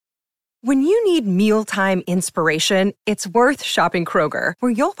When you need mealtime inspiration, it's worth shopping Kroger,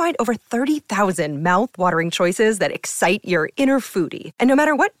 where you'll find over 30,000 mouth-watering choices that excite your inner foodie. And no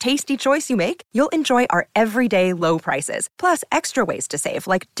matter what tasty choice you make, you'll enjoy our everyday low prices, plus extra ways to save,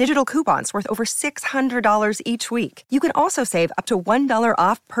 like digital coupons worth over $600 each week. You can also save up to $1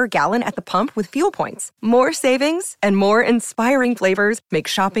 off per gallon at the pump with fuel points. More savings and more inspiring flavors make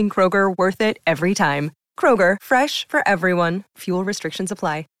shopping Kroger worth it every time. Kroger, fresh for everyone. Fuel restrictions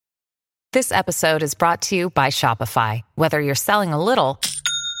apply. This episode is brought to you by Shopify. Whether you're selling a little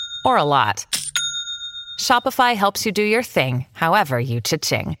or a lot, Shopify helps you do your thing, however you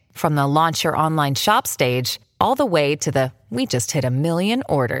cha-ching. From the launch your online shop stage, all the way to the we just hit 1 million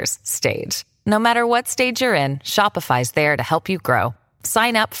orders stage. No matter what stage you're in, Shopify's there to help you grow.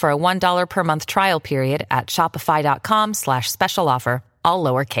 Sign up for a $1 per month trial period at shopify.com/special offer, all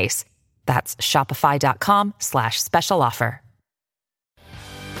lowercase. That's shopify.com/special offer.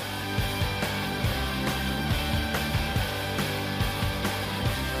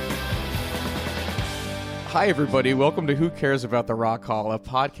 Hi, everybody. Welcome to Who Cares About the Rock Hall, a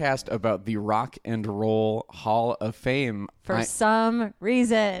podcast about the Rock and Roll Hall of Fame. For some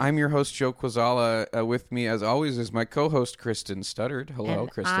reason. I'm your host, Joe Quazala. With me, as always, is my co-host, Kristen Studdard. Hello, and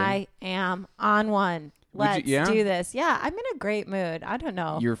Kristen. I am on one. Let's do this. Yeah, I'm in a great mood. I don't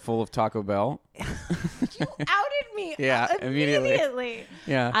know. You're full of Taco Bell. You outed me. Yeah, immediately.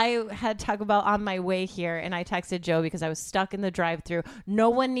 Yeah. I had Taco Bell on my way here, and I texted Joe because I was stuck in the drive-thru. No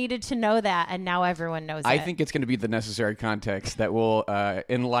one needed to know that, and now everyone knows it. I think it's going to be the necessary context that will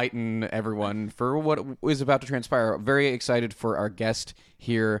enlighten everyone for what is about to transpire. Very excited for our guest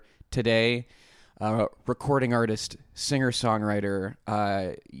here today. Recording artist, singer-songwriter.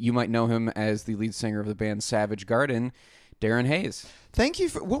 You might know him as the lead singer of the band Savage Garden, Darren Hayes. Thank you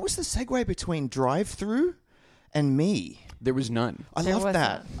for... What was the segue between drive-through and me? There was none. I love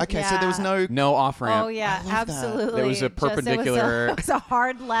that. Okay, so there was no off-ramp. Oh, yeah, absolutely. There was a perpendicular... It was a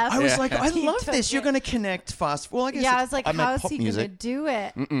hard left. I was like, I love this. You're going to connect fast... Well, I guess... Yeah, I was like, how's he going to music. do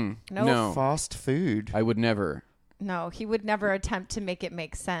it? No. Fast food. I would never. No, he would never attempt to make it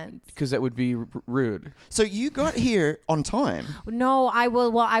make sense. Because that would be rude. So you got here on time. No, I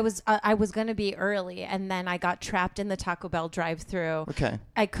will. Well, I was going to be early, and then I got trapped in the Taco Bell drive-thru. Okay.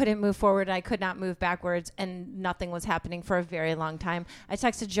 I couldn't move forward. I could not move backwards, and nothing was happening for a very long time. I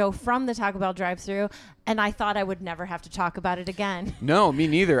texted Joe from the Taco Bell drive-thru, and I thought I would never have to talk about it again. No, me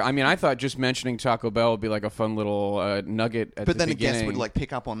neither. I mean, I thought just mentioning Taco Bell would be like a fun little nugget at the beginning. But then a guest would like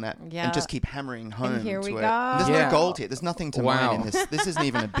pick up on that and just keep hammering home. And here we to go. it. There's no gold here. There's nothing to mine in this. This isn't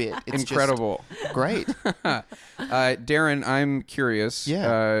even a bit. It's incredible. Just great. Darren, I'm curious.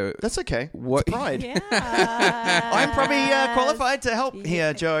 Yeah. That's okay. What? It's pride. Yeah. I'm probably qualified to help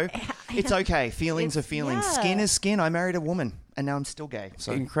here, Joe. It's okay. Feelings are feelings. Yeah. Skin is skin. I married a woman, and now I'm still gay.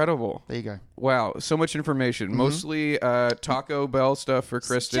 So incredible. There you go. Wow, so much information. Mostly Taco Bell stuff for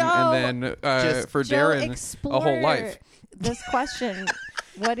Kristen, Joe, and then for Joe, Darren, a whole life. This question.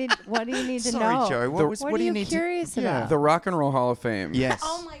 What do you need to Sorry, know? Joe. What are you need curious to... about? The Rock and Roll Hall of Fame. Yes.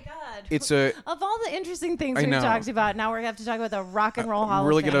 Oh my God. It's a... Of all the interesting things I we've know. talked about, now we're going to have to talk about the Rock and Roll Hall We're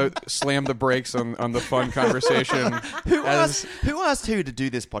really of Fame. going to slam the brakes on the fun conversation. Who asked who to do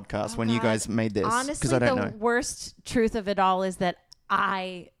this podcast when you guys made this? Honestly, I don't the know. worst truth of it all is that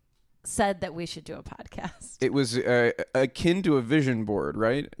I said that we should do a podcast. It was akin to a vision board,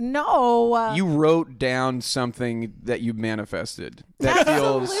 right? No. You wrote down something that you manifested. That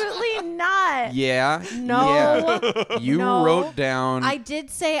feels... Absolutely not. Yeah. No. Yeah. You No. wrote down... I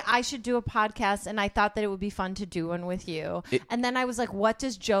did say I should do a podcast, and I thought that it would be fun to do one with you. And then I was like, what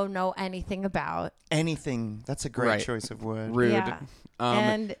does Joe know anything about? Anything. That's a great Right. choice of word. Rude. Yeah.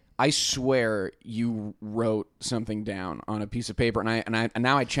 And I swear you wrote something down on a piece of paper, and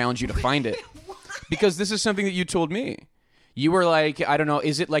now I challenge you to find it. Because this is something that you told me. You were like, I don't know,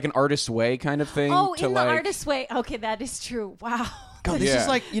 is it like an artist's way kind of thing? oh, to in the like... artist's way. Okay, that is true. Wow. God, this Yeah. is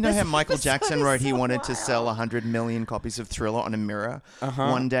like, you know how Michael episode Jackson is wrote he so wanted to wild. sell 100 million copies of Thriller on a mirror.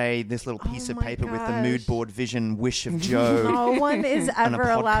 One day, this little piece of my paper with the gosh. mood board vision wish of Joe. No one is On a ever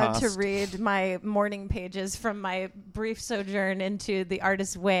allowed to podcast. read my morning pages from my brief sojourn into the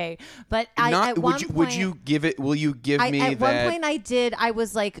artist's way. But at one point, would you give it? Will you give me at that? one point I did. I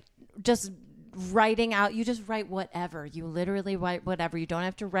was like just writing out. You just write whatever. You literally write whatever. You don't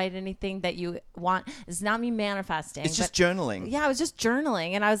have to write anything that you want. It's not me manifesting. It's just journaling. Yeah, I was just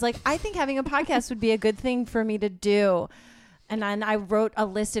journaling, and I was like, I think having a podcast would be a good thing for me to do. And then I wrote a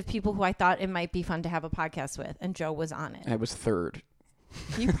list of people who I thought it might be fun to have a podcast with, and Joe was on it. I was third.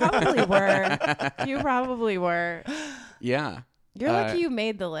 You probably were. You probably were. Yeah. You're lucky you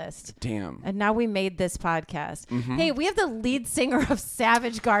made the list. Damn. And now we made this podcast. Hey, we have the lead singer of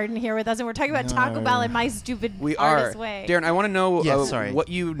Savage Garden here with us, and we're talking about Taco Bell in my stupid artist way. Darren, I want to know what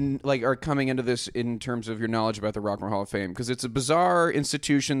you are coming into this in terms of your knowledge about the Rock and Roll Hall of Fame, because it's a bizarre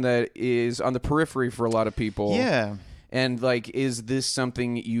institution that is on the periphery for a lot of people. Yeah. And, is this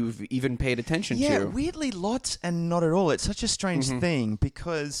something you've even paid attention to? Yeah, weirdly lots and not at all. It's such a strange thing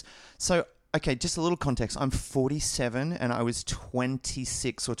because... Okay, just a little context. I'm 47 and I was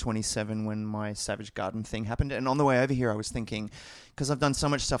 26 or 27 when my Savage Garden thing happened. And on the way over here, I was thinking, because I've done so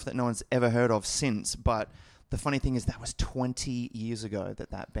much stuff that no one's ever heard of since, but the funny thing is that was 20 years ago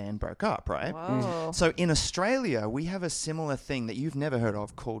that band broke up, right? Whoa. So in Australia, we have a similar thing that you've never heard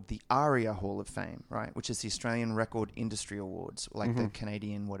of called the ARIA Hall of Fame, right? Which is the Australian Record Industry Awards, like the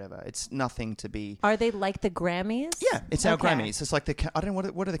Canadian whatever. It's nothing to be... Are they like the Grammys? Yeah, it's our Grammys. It's like I don't know,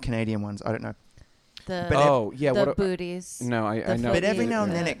 what are the Canadian ones? I don't know. The booties. No, I know. But every now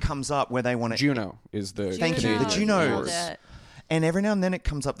and then it comes up where they want to... Juno is the... Thank you. The Junos. And every now and then it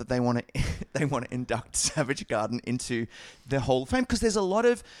comes up that they want to induct Savage Garden into the Hall of Fame because there's a lot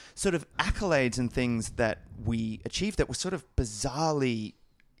of sort of accolades and things that we achieved that were sort of bizarrely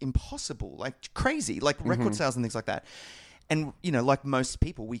impossible, like crazy, like record sales and things like that. And, like most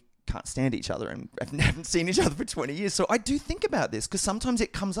people, we can't stand each other and haven't seen each other for 20 years. So I do think about this because sometimes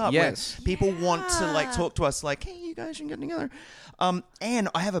it comes up when people want to talk to us like, hey, you guys should get together. And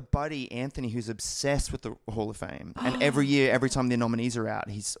I have a buddy, Anthony, who's obsessed with the Hall of Fame. And every year, every time the nominees are out,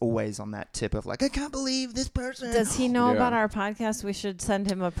 he's always on that tip of like, I can't believe this person. Does he know about our podcast? We should send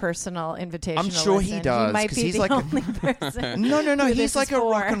him a personal invitation. I'm sure he does. He might be he's the like only person. No. He's like a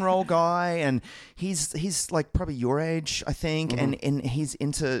rock and roll guy, and he's like probably your age, I think, and he's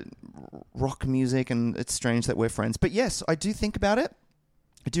into rock music, and it's strange that we're friends. But yes, I do think about it.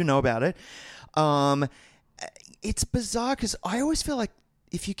 I do know about it. It's bizarre because I always feel like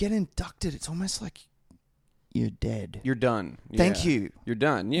if you get inducted, it's almost like you're dead. You're done. Thank you. You're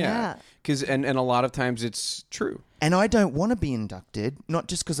done. Yeah. Because and a lot of times it's true. And I don't want to be inducted, not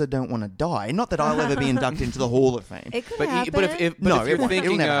just because I don't want to die. Not that I'll ever be inducted into the Hall of Fame. It could happen. But if you're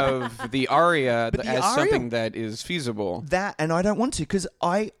thinking of the ARIA as something that is feasible. And I don't want to because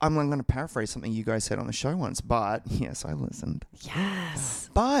I'm going to paraphrase something you guys said on the show once, but yes, I listened. Yes.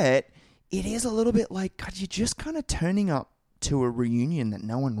 But it is a little bit like, God, you're just kind of turning up to a reunion that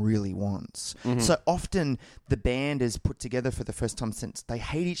no one really wants. So often the band is put together for the first time since they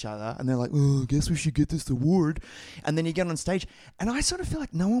hate each other and they're like, oh, I guess we should get this award. And then you get on stage and I sort of feel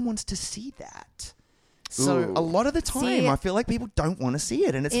like no one wants to see that. So a lot of the time, I feel like people don't want to see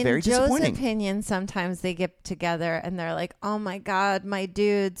it, and it's very disappointing. In Joe's opinion, sometimes they get together and they're like, "Oh my God, my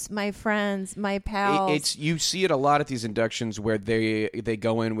dudes, my friends, my pals." You see it a lot at these inductions where they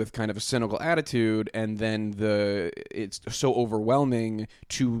go in with kind of a cynical attitude, and then it's so overwhelming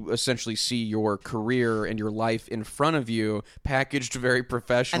to essentially see your career and your life in front of you packaged very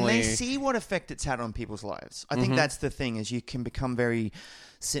professionally, and they see what effect it's had on people's lives. I think that's the thing: is you can become very.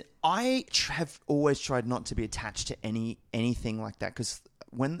 I have always tried not to be attached to anything like that because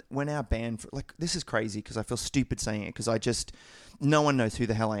when our band, like, this is crazy because I feel stupid saying it because no one knows who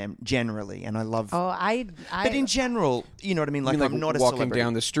the hell I am generally, and I love. But in general, you know what I mean. Like I'm not a walking celebrity.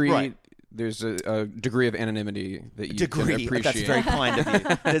 Down the street. Right. There's a degree of anonymity that you can appreciate. That's very kind of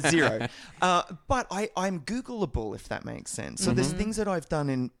you. That's zero. But I'm Googleable, if that makes sense. So there's things that I've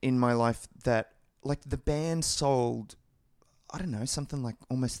done in my life that, like, the band sold, I don't know, something like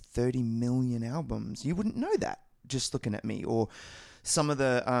almost 30 million albums. You wouldn't know that just looking at me. Or some of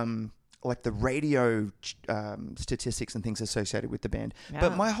the like the radio statistics and things associated with the band. Yeah.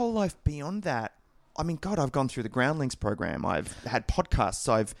 But my whole life beyond that, I mean, God, I've gone through the Groundlings program. I've had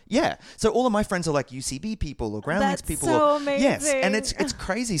podcasts. So all of my friends are like UCB people or Groundlings people. That's so amazing. Yes, and it's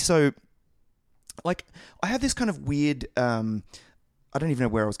crazy. So, like, I have this kind of weird. I don't even know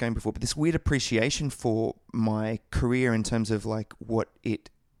where I was going before, but this weird appreciation for my career in terms of like what it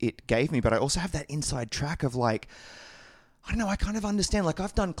gave me. But I also have that inside track of like, I don't know. I kind of understand. Like,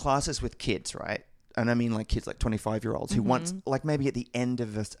 I've done classes with kids, right? And I mean, like, kids like 25-year-olds who once, like, maybe at the end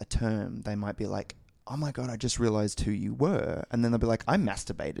of a term, they might be like, oh my God, I just realized who you were. And then they'll be like, I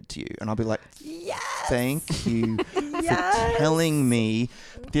masturbated to you. And I'll be like, yes! Thank you for telling me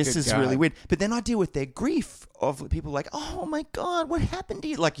this is really weird. But then I deal with their grief of people like, oh my God, what happened to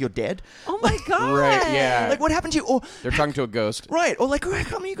you? Like, you're dead. Oh my God. Right, yeah. Like, what happened to you? Or they're talking to a ghost. Right. Or like, how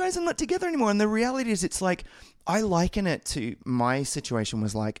come you guys are not together anymore? And the reality is, it's like, I liken it to my situation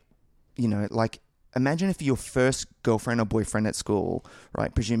was like, you know, like, imagine if your first girlfriend or boyfriend at school,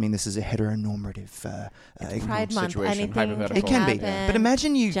 right? Presuming this is a heteronormative Pride Month, situation, anything it can be. happen. But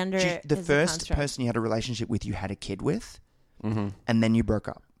imagine the Gender first person you had a relationship with, you had a kid with. and then you broke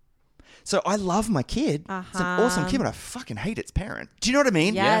up. So I love my kid. It's an awesome kid, but I fucking hate its parent. Do you know what I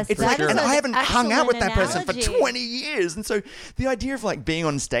mean? Yes, it's that like, is and an I haven't hung out with that excellent person for analogy. 20 years. And so the idea of like being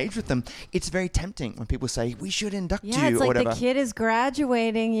on stage with them, it's very tempting when people say, we should induct Yeah, you it's or like whatever. the kid is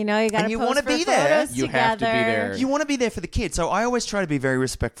graduating. You know, you got And to you post wanna for be there. photos You have to be together. there. You want to be there for the kid. So I always try to be very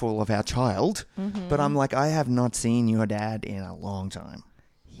respectful of our child. But I'm like, I have not seen your dad in a long time.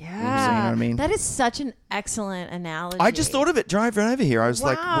 Yeah, you know what I mean? That is such an excellent analogy. I just thought of it driving over here. I was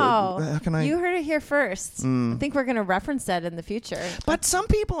like, wow. well, how can I? You heard it here first. I think we're going to reference that in the future. But some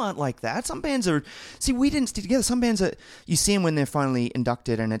people aren't like that. Some bands are. See, we didn't stick together. Some bands are. You see them when they're finally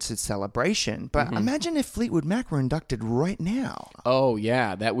inducted, and it's a celebration. But imagine if Fleetwood Mac were inducted right now. Oh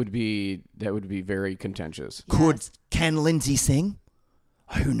yeah, that would be very contentious. Can Lindsay sing?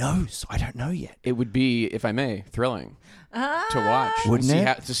 Who knows? I don't know yet. It would be, if I may, thrilling to watch. Wouldn't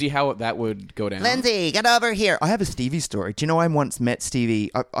it? To see how that would go down. Lindsay, get over here. I have a Stevie story. Do you know I once met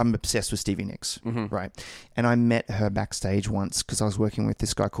Stevie? I'm obsessed with Stevie Nicks, right? And I met her backstage once because I was working with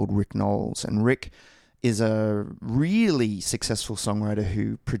this guy called Rick Knowles. And Rick is a really successful songwriter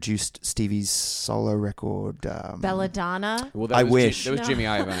who produced Stevie's solo record. Belladonna. Well, that I was wish. that was Jimmy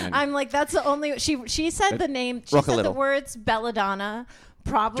Iovine. I'm like, that's the only. She said the name. She Rock a said the Little. words Belladonna.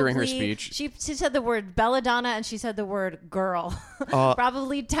 Probably During her speech. She said the word belladonna and she said the word girl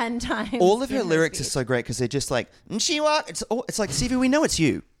probably 10 times. All of in her lyrics are speech. so great because they're just like, and she walk. It's like, Stevie, we know it's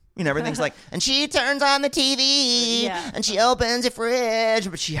you. You know, everything's like, and she turns on the TV, Yeah. and she opens a fridge,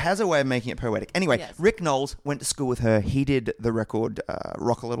 but she has a way of making it poetic. Anyway, Yes. Rick Knowles went to school with her. He did the record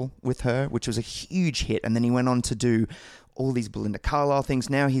Rock a Little with her, which was a huge hit, and then he went on to do all these Belinda Carlisle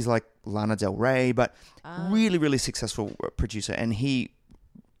things. Now he's like Lana Del Rey, but really, really successful producer, and he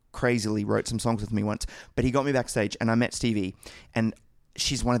crazily wrote some songs with me once, but he got me backstage and I met Stevie, and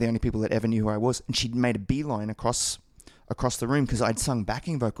she's one of the only people that ever knew who I was, and she'd made a beeline across the room because I'd sung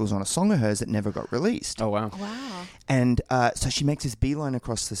backing vocals on a song of hers that never got released. Oh wow. Wow. And so she makes this beeline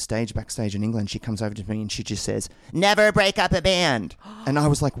across the stage backstage in England. She comes over to me and she just says, "Never break up a band." And I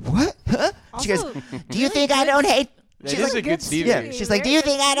was like, "What?" Huh? She goes, "Do you think I don't hate?" That She's is like, a good Stevie. yeah, she's like, "Do you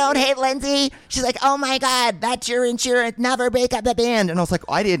think I don't hate Lindsay?" She's like, "Oh my God, that's your insurance. Never break up a band." And I was like,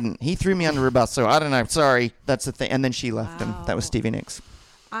 "I didn't. He threw me under a bus, so I don't know. Sorry, that's the thing." And then she left, and that was Stevie Nicks.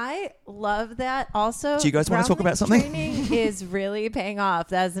 I love that. Also, Do you guys wanna talk about something? Training is really paying off.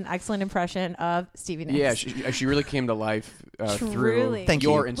 That is an excellent impression of Stevie Nicks. Yeah, she really came to life through Truly. Thank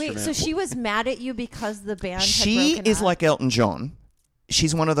your you. instrument. Wait, so she was mad at you because the band She had broken is up? like Elton John.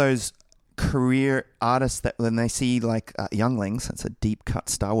 She's one of those career artists that when they see like Younglings, that's a deep cut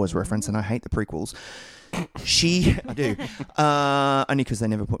Star Wars reference, and I hate the prequels. I do, only because they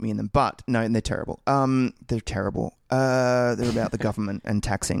never put me in them. But no, and they're terrible. They're terrible. They're about the government and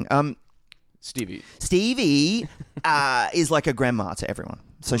taxing. Stevie. Stevie is like a grandma to everyone,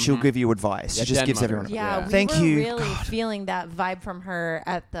 so she'll give you advice. Yeah, She just gives den mother. everyone. Yeah, Yeah. we Thank were you. really God. feeling that vibe from her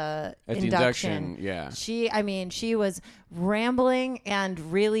at the At the induction. yeah. She was rambling and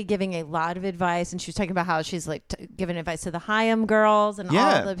really giving a lot of advice, and she was talking about how she's like giving advice to the Hyam girls and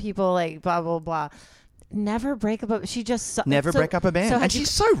Yeah. all the people like blah blah blah. Never break up. She just Never break up a band, so and had you- she's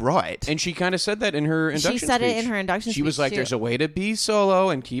so right. And she kind of said that in her induction She said it speech. in her induction She was speech, like, too. there's a way to be solo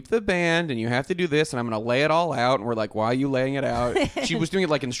and keep the band, and you have to do this, and I'm going to lay it all out. And we're like, why are you laying it out? She was doing it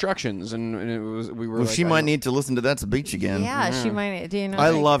like instructions, and we were Well, like, she I might don't- need to listen to That's a Beach again. Yeah, she might. Do you know?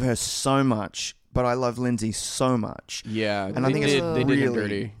 I like- love her so much, but I love Lindsay so much. Yeah, And I think they it's did really, him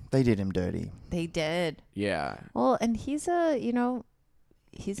dirty. They did him dirty. They did. Yeah. Well, and he's a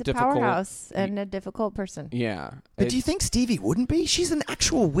he's a Difficult. powerhouse and a difficult person. Yeah. But do you think Stevie wouldn't be? She's an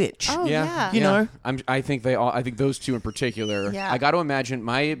actual witch. Oh yeah. You know? I think they all. I think those two in particular. Yeah. I got to imagine.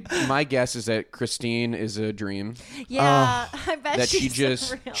 My guess is that Christine is a dream. Yeah, I bet That she's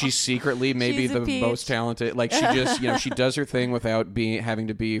she's secretly maybe She's a the peach. most talented. Like she just she does her thing without having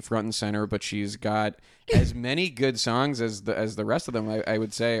to be front and center. But she's got as many good songs as the rest of them. I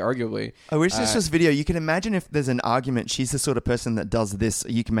would say, arguably. I wish this was video. You can imagine if there's an argument, she's the sort of person that does this.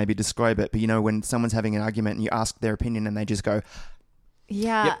 You can maybe describe it, but you know, when someone's having an argument and you ask their opinion and they just go,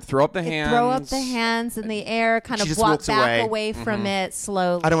 Yeah. Yep, throw up the hands. Throw up the hands in the air, kind She of just walk walks back away. from it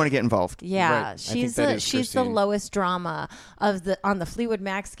slowly. I don't want to get involved. Yeah, Right. I she's think that is she's the Christine. lowest drama on the Fleetwood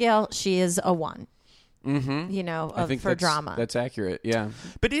Mac scale. She is a 1. you know, I think for drama. That's accurate. Yeah.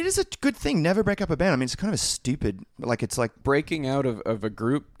 But it is a good thing. Never break up a band. I mean, it's kind of a stupid. Like it's like Breaking out of a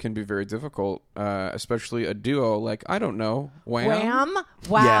group can be very difficult, especially a duo. Like I don't know, Wham.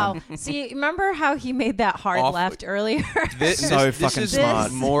 Wow. See, remember how he made that hard left earlier? This fucking is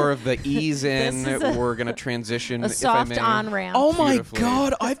smart. More of the ease in. This is We're gonna transition. a soft on-ramp. Oh my Beautifully.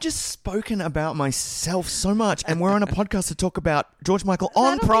 God, I've just spoken about myself so much, and we're on a podcast to talk about George Michael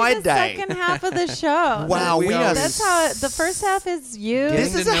on That'll Pride be the Day. second half of the show. Wow, we are. That's how the first half is you.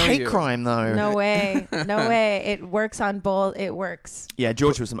 This Getting is to a know hate you. crime, though. No way. No way. It works on both. It works. Yeah,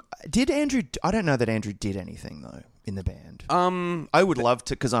 George was. Did Andrew? I don't know that Andrew did anything though in the band. Um, I would love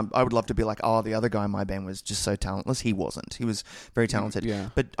to, because I would love to be like, oh, the other guy in my band was just so talentless. He wasn't. He was very talented. Yeah.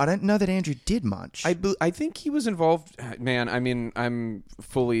 But I don't know that Andrew did much. I think he was involved. Man, I mean, I'm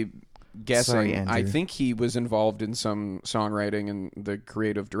fully guessing. Sorry, Andrew. I think he was involved in some songwriting and the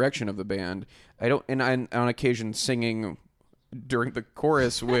creative direction of the band. I don't, and on occasion singing during the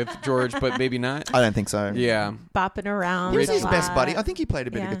chorus with George, but maybe not. I don't think so. Yeah, Bopping around. He was a his best lot. buddy. I think he played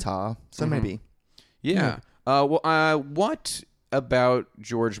a bit of Yeah. guitar, so maybe. yeah. What about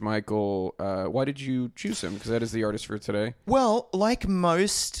George Michael? Why did you choose him? Because that is the artist for today. Well, like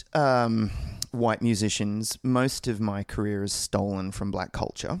most white musicians, most of my career is stolen from black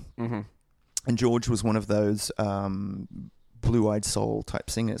culture. Mm-hmm. And George was one of those blue-eyed soul type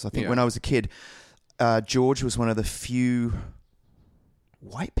singers. I think Yeah. when I was a kid, George was one of the few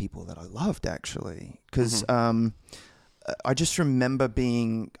white people that I loved, actually. Because I just remember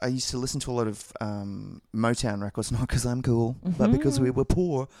I used to listen to a lot of Motown records, not because I'm cool, but because we were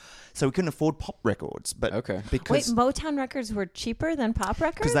poor. So we couldn't afford pop records. But Okay. Wait, because Motown records were cheaper than pop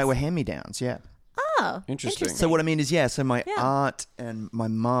records? they were hand-me-downs, yeah. Oh, Interesting. So what I mean is, so my Yeah. aunt and my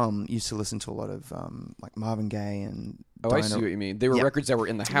mum used to listen to a lot of like Marvin Gaye and Oh, I Dinah- see what you mean. They were Yeah. records that were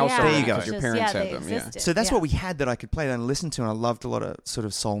in the house. Yeah, There you go. Because your just- parents yeah, had they them. Yeah. existed. So that's Yeah. what we had that I could play and listen to, and I loved a lot of sort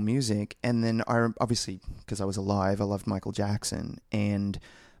of soul music. And then I obviously, because I was alive, I loved Michael Jackson. And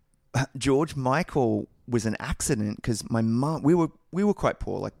George Michael was an accident because my mum, we were quite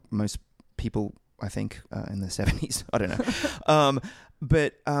poor, like most people, I think, in the 70s. I don't know.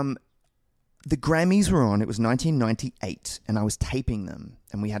 But the Grammys were on. It was 1998, and I was taping them.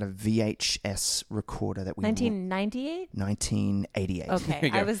 And we had a VHS recorder that we 1998? 1988. There Okay.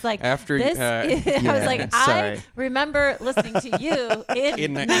 you go. I was like, After, this I was yeah, like, sorry. I remember listening to you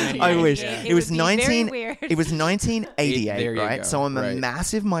in 1998. I wish. Yeah. It was would be very 19 weird. It was 1988, There you right? go. So I'm a Right.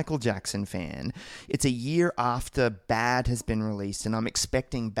 massive Michael Jackson fan. It's a year after Bad has been released, and I'm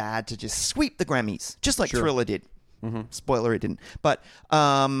expecting Bad to just sweep the Grammys, just like Thriller did. Spoiler, it didn't. But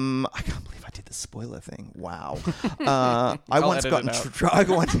I can't believe I did the spoiler thing. Wow. I once edit got in it out.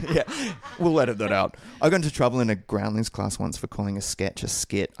 trouble. Yeah, we'll edit that out. I got into trouble in a Groundlings class once for calling a sketch a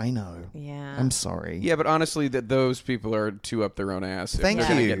skit. I know. Yeah. I'm sorry. Yeah, but honestly, those people are too up their own ass. If Thank they're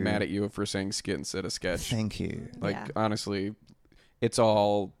gonna you. get mad at you for saying skit instead of sketch. Thank you. Like Yeah. honestly, it's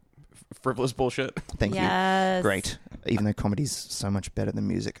all frivolous bullshit. Thank you. Yes. Great. Even though comedy's so much better than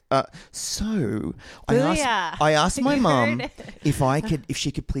music. So Booyah. I asked my You mum heard if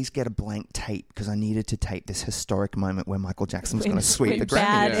she could please get a blank tape because I needed to tape this historic moment where Michael Jackson was going to sweep the Grammy.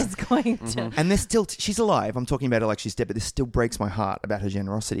 Bad Yeah. is going to. And there's still, she's alive. I'm talking about her like she's dead, but this still breaks my heart about her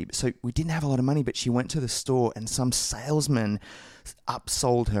generosity. So we didn't have a lot of money, but she went to the store and some salesman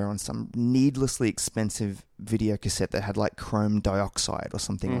upsold her on some needlessly expensive video cassette that had like chrome dioxide or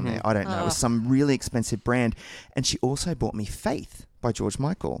something on there. I don't know. It was some really expensive brand. And she also bought me Faith by George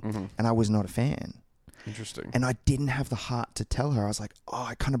Michael. And I was not a fan. Interesting. And I didn't have the heart to tell her. I was like, oh,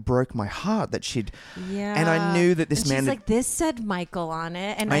 it kind of broke my heart that she'd... Yeah. And I knew that this and man... She's had- like, this said Michael on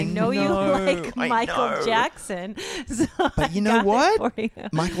it, and I I know you know, like I Michael know. Jackson. So But you I know got it what? for you.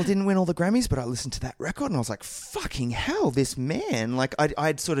 Michael didn't win all the Grammys, but I listened to that record and I was like, fucking hell, this man. Like,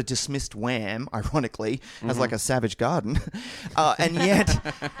 I'd sort of dismissed Wham, ironically, as like a Savage Garden. And yet,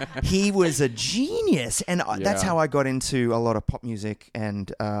 he was a genius. And that's Yeah. how I got into a lot of pop music.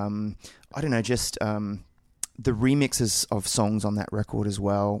 And I don't know, just... the remixes of songs on that record as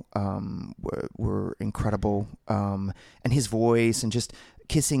well were incredible. And his voice and just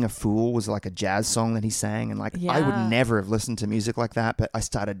Kissing a Fool was like a jazz song that he sang. And like, I would Yeah. never have listened to music like that, but I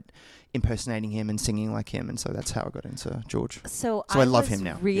started impersonating him and singing like him. And so that's how I got into George. So I love was him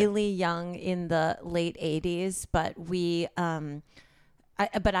now. Really young in the late 80s, but we...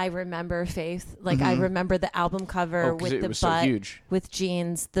 but I remember Faith. Like I remember the album cover Oh, 'cause with it the was so butt huge. with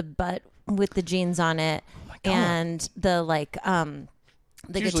jeans, the butt with the jeans on it, God. and the like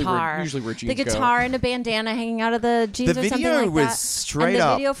the Usually guitar, usually where the jeans go. guitar and a bandana hanging out of the jeans The or something video like was that. straight and the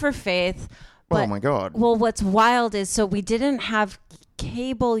up- video for Faith. Oh But, my God. Well, what's wild is so we didn't have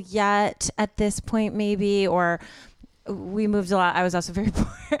cable yet at this point, maybe, or we moved a lot. I was also very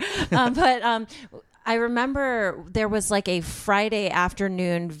poor. But I remember there was like a Friday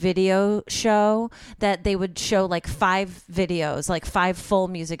afternoon video show that they would show like 5 videos, like 5 full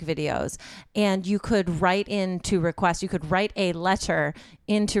music videos. And you could write into request. You could write a letter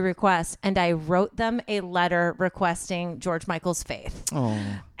into request. And I wrote them a letter requesting George Michael's Faith. Oh.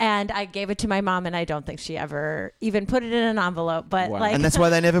 And I gave it to my mom, and I don't think she ever even put it in an envelope. But Wow. like, And that's why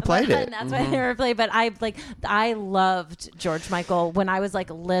they never played it. And that's why they never played. But I loved George Michael when I was like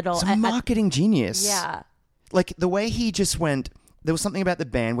little. It's a marketing genius. Yeah. Like the way he just went, there was something about the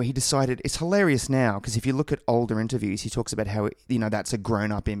band where he decided, it's hilarious now, because if you look at older interviews, he talks about how, that's a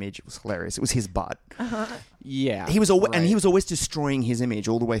grown-up image. It was hilarious. It was his butt. Yeah. He was and he was always destroying his image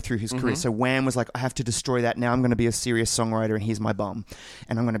all the way through his career. So Wham was like, I have to destroy that. Now I'm going to be a serious songwriter, and here's my bum.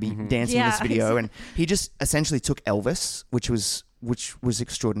 And I'm going to be dancing in this video. And he just essentially took Elvis, which was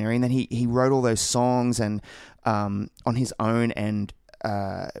extraordinary. And then he wrote all those songs and on his own, and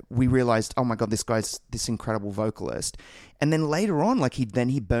we realized, oh my God, this guy's this incredible vocalist. And then later on, like he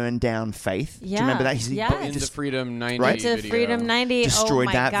burned down Faith. Yeah. Do you remember that? Into Freedom 90 Right. Into video. Freedom 90. Destroyed oh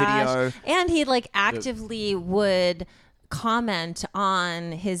my that gosh. video. And he like actively would comment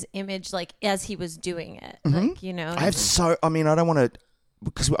on his image like as he was doing it. Like, I don't want to,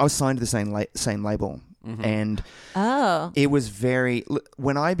 because I was signed to the same label. And it was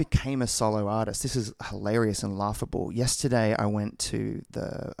when I became a solo artist, this is hilarious and laughable. Yesterday I went to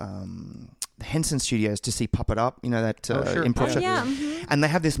the Henson Studios to see Puppet Up, that improv show. Yeah. And they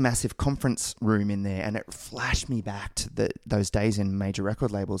have this massive conference room in there, and it flashed me back to those days in major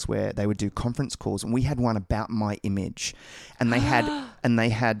record labels where they would do conference calls, and we had one about my image, and they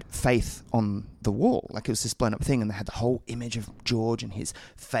had Faith on the wall, like it was this blown up thing, and they had the whole image of George and his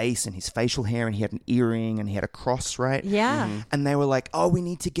face and his facial hair, and he had an earring and he had a cross, right? Yeah. And they were like, oh, we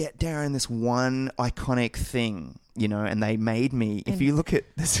need to get Darren this one iconic thing, and they made me, if you look at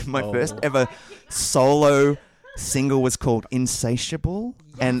this, my first ever solo single was called Insatiable,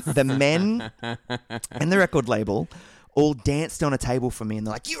 and the men and the record label all danced on a table for me, and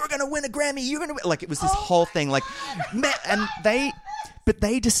they're like, you were going to win a Grammy, you're going to win, like it was this whole thing, like, and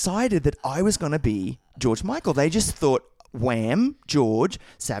they decided that I was going to be George Michael. They just thought Wham, George,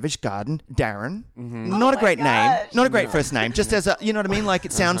 Savage Garden, Darren. Not a great name. Not a great first name. Just as a, you know what I mean? Like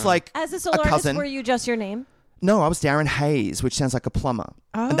it sounds like As a solo artist, cousin. were you just your name? No, I was Darren Hayes, which sounds like a plumber.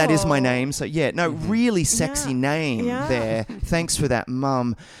 And that is my name. So yeah, no, really sexy name there. Thanks for that,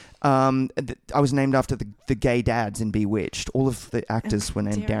 Mum. I was named after the gay dads in Bewitched. All of the actors were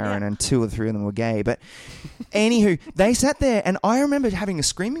named Darren, and 2 or 3 of them were gay. But anywho, they sat there, and I remember having a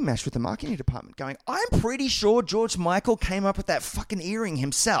screaming match with the marketing department going, I'm pretty sure George Michael came up with that fucking earring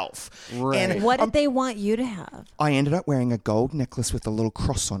himself. Right. And What did they want you to have? I ended up wearing a gold necklace with a little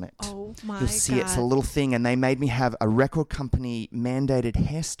cross on it. Oh my You'll see God. it's a little thing, and they made me have a record company mandated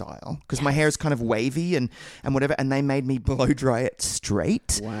hairstyle because my hair is kind of wavy and whatever, and they made me blow dry it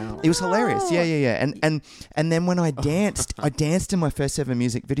straight. Wow. It was hilarious. Yeah. And then when I danced in my first ever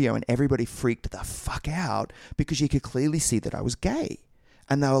music video, and everybody freaked the fuck out because you could clearly see that I was gay,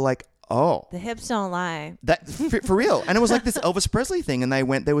 and they were like, oh, The hips don't lie. that for real. And it was like this Elvis Presley thing, and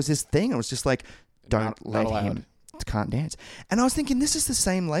there was this thing, and it was just like, don't let allowed. him, can't dance. And I was thinking, this is the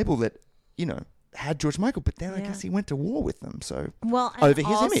same label that, had George Michael, but then I guess he went to war with them. So Well, and over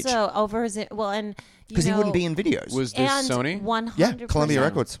his image. also over his and because he wouldn't be in videos. Was this and Sony? 100%, yeah, Columbia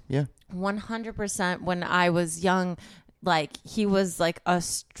Records. Yeah. 100%. When I was young, like he was like a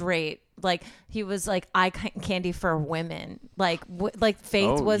straight, like he was like eye candy for women. Like Faith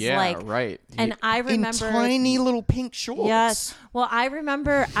Oh, was yeah, like right. And I remember in tiny little pink shorts. Yes. Well, I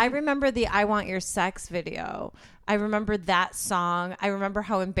remember the I Want Your Sex video. I remember that song. I remember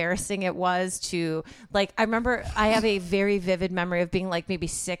how embarrassing it was to I have a very vivid memory of being like maybe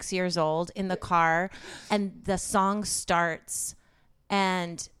 6 years old in the car, and the song starts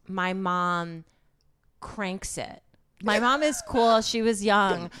and my mom cranks it. My mom is cool. She was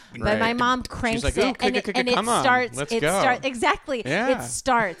young, but my mom cranks like, it, "Ooh, and it come on, starts. let's It go." starts exactly. Yeah. It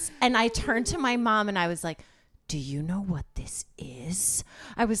starts, and I turned to my mom and I was like, do you know what this is?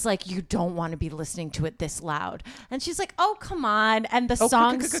 I was like, you don't want to be listening to it this loud. And she's like, oh, come on. And the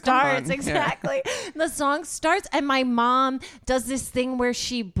song come starts. on. Exactly. The song starts. And my mom does this thing where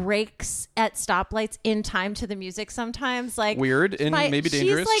she breaks at stoplights in time to the music sometimes. Like Weird and maybe she's,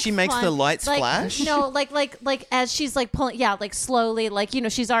 dangerous? like, She makes fun. the lights Like, flash? No, like as she's like pulling, like slowly, like,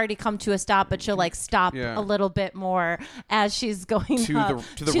 she's already come to a stop, but she'll like stop Yeah. a little bit more as she's going To up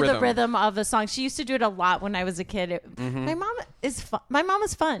the rhythm. rhythm of the song. She used to do it a lot when I was a kid. My mom is fun. My mom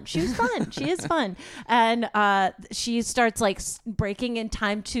is fun. She was fun. She is fun. And she starts like breaking in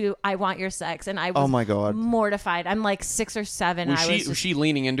time to "I Want Your Sex," and I was Oh my God. mortified. I'm like 6 or 7. Was she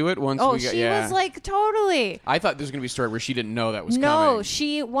leaning into it once? Oh, we got, she was like totally. I thought there was gonna be a story where she didn't know that was coming. No,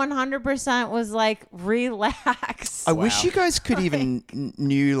 she 100% was like, relax. I wish you guys could even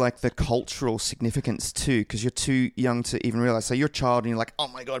knew like the cultural significance too, because you're too young to even realize. So you're a child and you're like, oh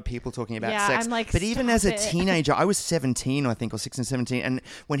my God, people talking about Yeah, sex. I'm like, but even stop as a it. teenager, I was 17, I think, or 16, 17. And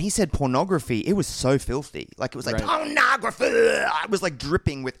when he said pornography, it was so filthy. Like it was like Right. pornography. I was like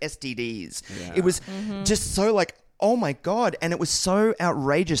dripping with STDs. Yeah. It was just so like, oh my God. And it was so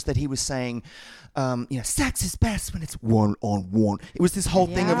outrageous that he was saying, sex is best when it's one-on-one. It was this whole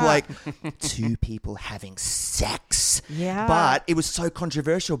thing of Yeah. like two people having sex. Yeah. But it was so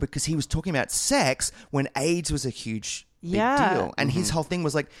controversial because he was talking about sex when AIDS was a huge big Yeah. deal. And his whole thing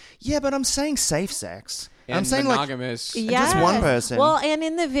was like, yeah, but I'm saying safe sex. And I'm saying monogamous. just one person. Well, and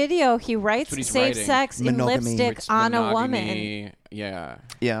in the video, he writes what he's safe writing. sex in Monogamy. lipstick It's on a monogamy. woman. Yeah.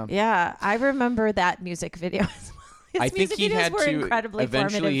 yeah. Yeah, I remember that music video as well. His I think music he videos had were to incredibly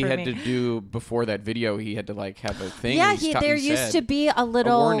eventually he formative had for me. to do before that video he had to like have a thing. Yeah, he there used to be a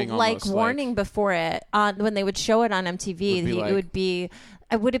little warning like almost, warning like- before it when they would show it on MTV. It would be.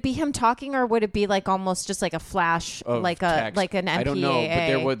 Would it be him talking, or would it be like almost just like a flash, of like text. an MPAA? I don't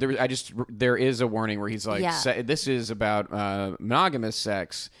know, but there is a warning where he's like, Yeah. this is about monogamous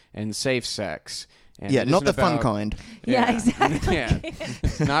sex and safe sex. And Yeah, it not isn't the fun about- kind. Yeah, exactly. yeah,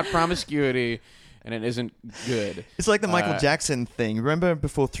 it's not promiscuity, and it isn't good. It's like the Michael Jackson thing. Remember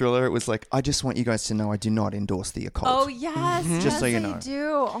before Thriller, it was like, I just want you guys to know I do not endorse the occult. Oh yes, Just so you yes, know. I do.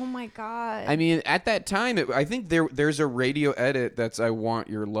 Oh my god. I mean, at that time, I think there's a radio edit that's "I Want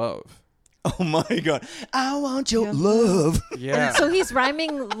Your Love." Oh my God. I want your love. Yeah, So he's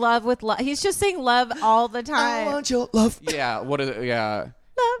rhyming love with love. He's just saying love all the I time. want your love. yeah. What is it? Yeah.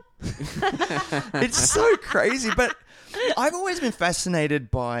 It's so crazy. But I've always been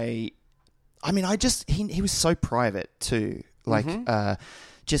fascinated by, I mean, he was so private too. Like,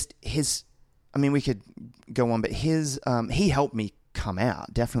 just his, I mean, we could go on, but he helped me come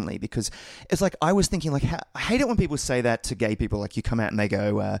out, definitely, because it's like I was thinking like I hate it when people say that to gay people, like you come out and they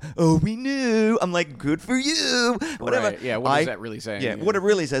go oh we knew. I'm like, good for you, whatever. Right. Yeah, what is that really saying? Yeah, what it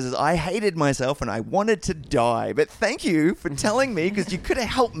really says is I hated myself and I wanted to die, but thank you for telling me because you could have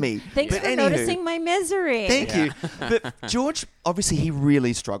helped me. Thanks But for noticing my misery. Thank you. But George, obviously he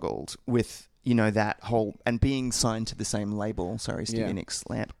really struggled with, that whole, and being signed to the same label. Sorry, Stevie Yeah. Nicks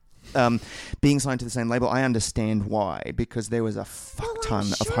lamp. Being signed to the same label, I understand why, because there was a fuck ton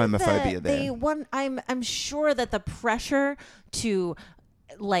of homophobia there. I'm sure that the pressure to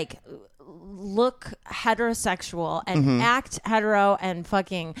like look heterosexual and Mm-hmm. act hetero and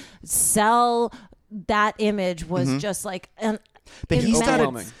fucking sell that image was just like But he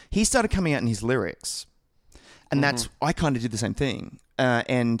Overwhelming. started coming out in his lyrics, and that's I kind of did the same thing,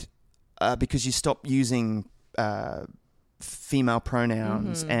 and because you stop using female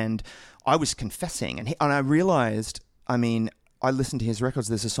pronouns, and I was confessing, and I realized, I mean, I listened to his records.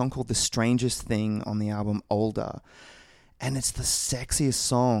 There's a song called "The Strangest Thing" on the album Older, and it's the sexiest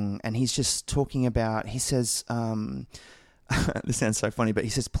song. And he's just talking about. He says, "This sounds so funny," but he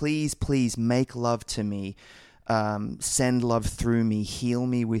says, "Please, please, make love to me." Send love through me, heal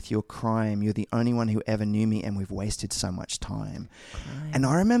me with your crime. You're the only one who ever knew me, and we've wasted so much time. And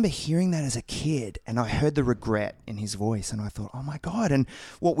I remember hearing that as a kid, and I heard the regret in his voice, and I thought, oh my God. And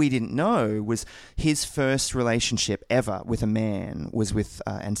what we didn't know was his first relationship ever with a man was with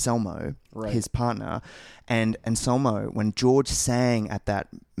Anselmo, Right. his partner. And Anselmo, when George sang at that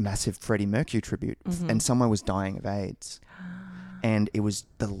massive Freddie Mercury tribute, Anselmo was dying of AIDS. And it was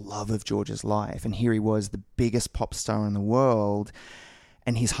the love of George's life. And here he was, the biggest pop star in the world,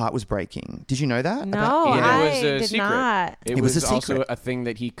 and his heart was breaking. Did you know that? No, And I it was a did secret. not. It was was a also secret. a thing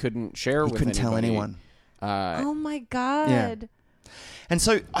that he couldn't share He with couldn't tell anybody. anyone. Oh my god. And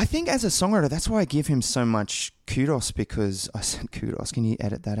so I think as a songwriter, that's why I give him so much kudos, because I said kudos. Can you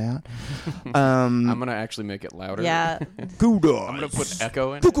edit that out? I'm gonna actually make it louder. Yeah. Kudos. I'm gonna put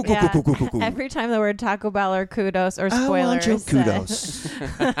echo in. Yeah. Every time the word Taco Bell or kudos or spoiler I want your is said. kudos.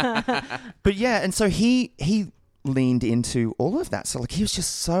 But yeah, and so he leaned into all of that. So like he was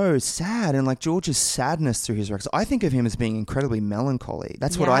just so sad, and like George's sadness through his records. I think of him as being incredibly melancholy.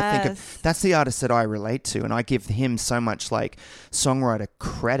 That's what I think Yes. of. That's the artist that I relate to, and I give him so much like songwriter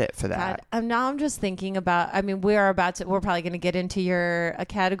credit for God, that. I'm just thinking about. I mean, we're probably going to get into your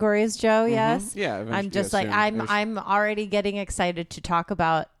categories, Joe. Yes. Yeah, I'm eventually- just yeah, like soon. I'm already getting excited to talk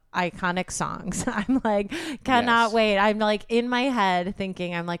about iconic songs. I'm like, cannot wait. I'm like in my head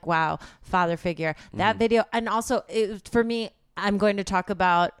thinking, I'm like, wow, father figure. That video. And also for me, I'm going to talk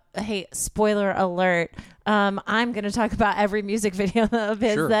about, hey, spoiler alert. I'm going to talk about every music video of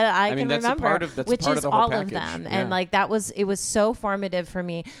his that I can remember, which is all of them. And like it was so formative for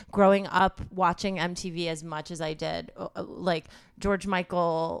me growing up watching MTV as much as I did. Like George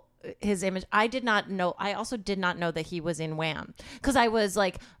Michael, his image. I also did not know that he was in Wham, because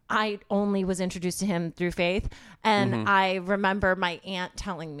I only was introduced to him through Faith. And I remember my aunt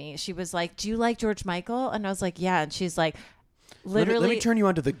telling me, she was like, do you like George Michael? And I was like, yeah. And she's like, literally, let me turn you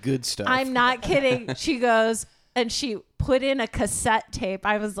on to the good stuff. I'm not kidding. She goes, and she put in a cassette tape.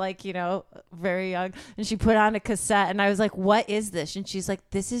 I was like, very young. And she put on a cassette, and I was like, what is this? And she's like,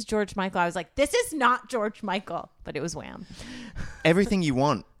 this is George Michael. I was like, this is not George Michael, but it was Wham. Everything You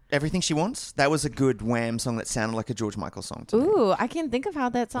Want. Everything She Wants. That was a good Wham song that sounded like a George Michael song to me. Ooh, I can't think of how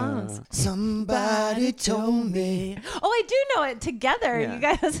that sounds. Somebody told me. Oh, I do know it. Together. Yeah. You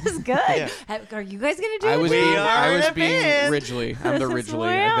guys, this is good. Yeah. Are you guys going to do I it? was being Ridgely. I'm the Ridgely,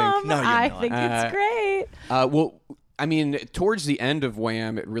 I think. No, you're I not. think it's great. Well, I mean, towards the end of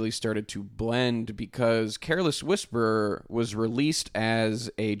Wham, it really started to blend because Careless Whisper was released as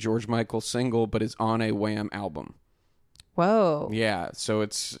a George Michael single, but is on a Wham album. Whoa. Yeah, so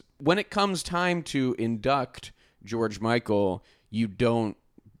it's when it comes time to induct George Michael, you don't,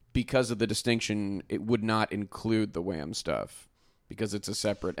 because of the distinction, it would not include the Wham stuff because it's a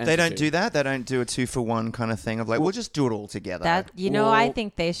separate entity. They don't do that? They don't do a 2-for-1 kind of thing of like, we'll just do it all together. I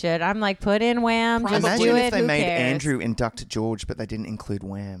think they should. I'm like, put in Wham, just Imagine do it. if they Who made cares? Andrew induct George, but they didn't include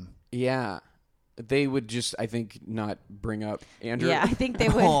Wham. Yeah. They would just, I think, not bring up Andrew. Yeah, I think they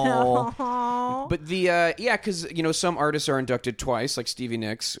would. Oh. But because, some artists are inducted twice, like Stevie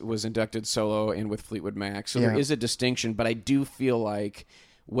Nicks was inducted solo and with Fleetwood Mac. So there is a distinction, but I do feel like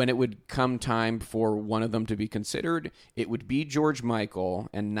when it would come time for one of them to be considered, it would be George Michael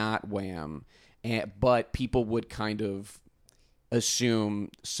and not Wham. But people would kind of assume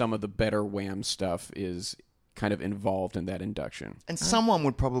some of the better Wham stuff is kind of involved in that induction. And someone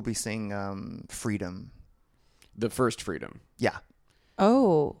would probably sing Freedom. The first Freedom. Yeah.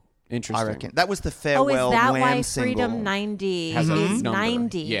 Oh. Interesting. I reckon. That was the farewell is that Wham why single. Freedom 90 Has a is number.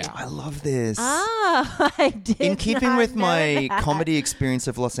 90? Yeah. I love this. I did In keeping not with know my that. comedy experience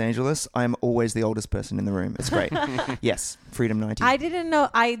of Los Angeles, I'm always the oldest person in the room. It's great. Yes, Freedom 90. I didn't know.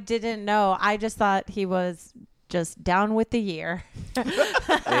 I just thought he was just down with the year.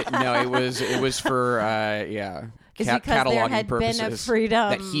 It was for Because there cataloging had purposes been a Freedom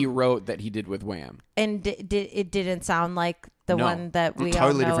that he wrote that he did with Wham. And it didn't sound like the No. one that we Totally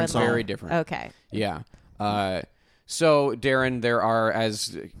all know different and song. love. Very different. Okay. Yeah. So, Darren, there are,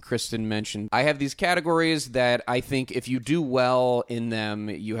 as Kristen mentioned, I have these categories that I think if you do well in them,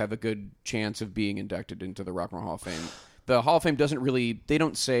 you have a good chance of being inducted into the Rock and Roll Hall of Fame. The Hall of Fame they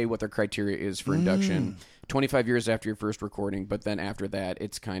don't say what their criteria is for induction 25 years after your first recording, but then after that,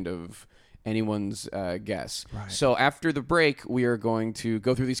 it's kind of anyone's guess. Right. So after the break, we are going to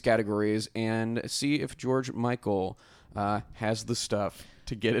go through these categories and see if George Michael has the stuff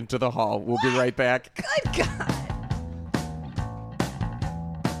to get into the Hall. We'll be right back. Good God.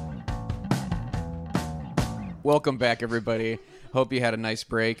 Welcome back, everybody. Hope you had a nice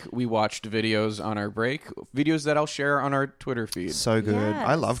break. We watched videos on our break, videos that I'll share on our Twitter feed. So good. Yes.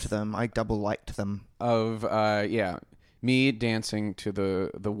 I loved them. I double liked them. Of, me dancing to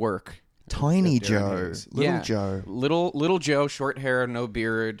the work. Tiny that Darren Joe. has. Little Yeah. Joe. Little Joe, short hair, no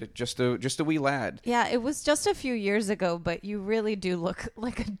beard, just a wee lad. Yeah, it was just a few years ago, but you really do look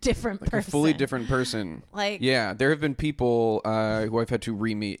like a different person. A fully different person. Yeah, there have been people who I've had to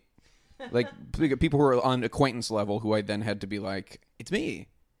re-meet. Like people who are on acquaintance level who I then had to be like, it's me.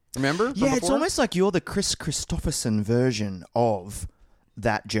 Remember? From Yeah, it's before? almost like you're the Chris Christopherson version of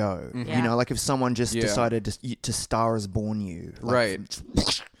that Joe. Yeah. You know, like if someone just decided to Star Is Born you. Like,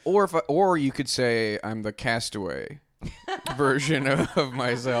 Right. Or you could say I'm the Castaway version of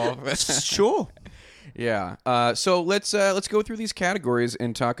myself. Sure. Yeah. So let's go through these categories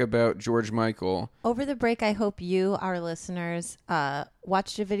and talk about George Michael. Over the break, I hope you, our listeners,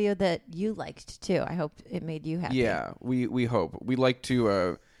 watched a video that you liked too. I hope it made you happy. Yeah, we hope. We like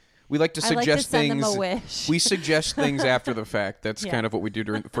to suggest I like to send things. them a wish. We suggest things after the fact. That's kind of what we do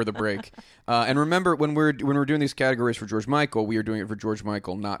for the break. And remember, when we're doing these categories for George Michael, we are doing it for George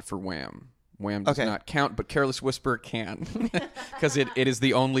Michael, not for Wham. Wham does not count, but Careless Whisper can, because it is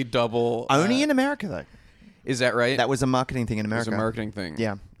the only double. Only in America, though. Is that right? That was a marketing thing in It was America. a marketing thing.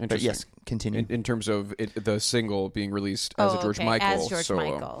 Yeah. But Interesting. yes, continue. In terms of the single being released as a George Michael as George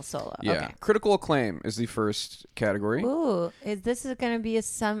solo. Michael solo. Yeah. Okay. Critical acclaim is the first category. Ooh, is this going to be a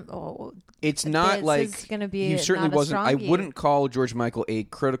It's not this like is gonna be he certainly not a wasn't. I strongy. wouldn't call George Michael a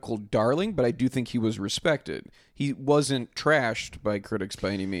critical darling, but I do think he was respected. He wasn't trashed by critics by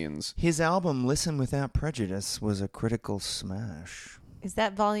any means. His album Listen Without Prejudice was a critical smash. Is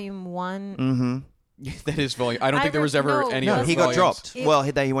that volume 1? Mm-hmm. That is volume. I don't think there was ever no, any. No, other he got volumes. dropped. It- Well,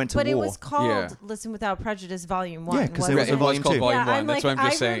 he went to But war. it was called Yeah. Listen Without Prejudice Volume 1. Yeah, 'cause wasn't there was It a was volume called 2. Volume yeah, 1. I'm That's like, what I'm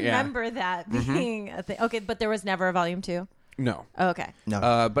just saying. I remember that being a thing. Okay, but there was never a Volume 2? No. Oh, okay.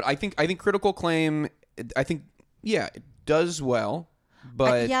 No. But I think critical acclaim. I think it does well,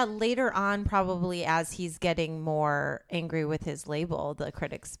 but yeah, later on, probably as he's getting more angry with his label, the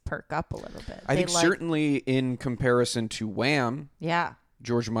critics perk up a little bit. I They think like- certainly in comparison to Wham, Yeah.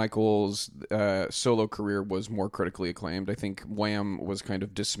 George Michael's solo career was more critically acclaimed. I think Wham was kind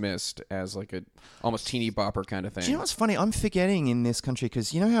of dismissed as like a almost teeny bopper kind of thing. Do you know what's funny? I'm forgetting in this country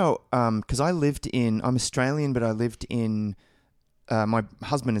because you know how because I'm Australian, but I lived in. My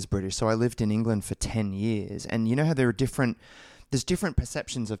husband is British, so I lived in England for 10 years, and you know how there's different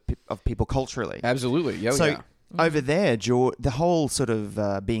perceptions of people culturally. Absolutely. Yeah. So yeah. over there, the whole sort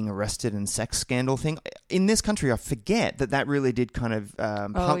of being arrested and sex scandal thing in this country, I forget that really did kind of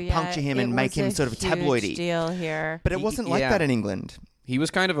puncture him and make him sort of tabloidy. Deal here. But it wasn't like that in England. He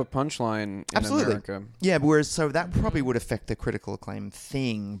was kind of a punchline in Absolutely. America. Yeah, whereas so that probably would affect the critical acclaim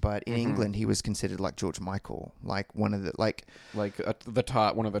thing, but in England he was considered like George Michael, like one of the One of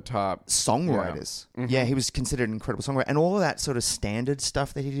the top songwriters. Yeah, he was considered an incredible songwriter, and all of that sort of standard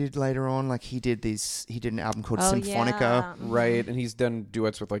stuff that he did later on, like he did an album called Symphonica. Yeah. Right, and he's done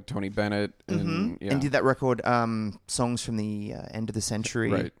duets with like Tony Bennett and And did that record, songs from the end of the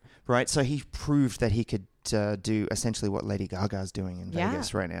century. Right. So he proved that he could do essentially what Lady Gaga's doing in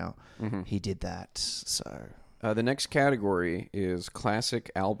Vegas right now. He did that. So the next category is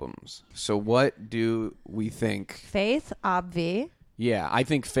classic albums. So what do we think? Faith, Obvi. Yeah, I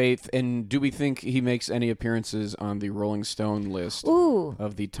think Faith. And do we think he makes any appearances on the Rolling Stone list Ooh.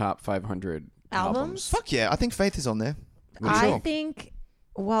 of the top 500 Albums? fuck yeah, I think Faith is on there. I think,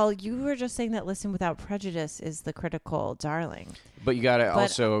 well, you were just saying that Listen Without Prejudice is the critical darling. But you got to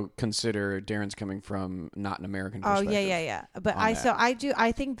also consider Darren's coming from not an American Oh, perspective. yeah. But on that.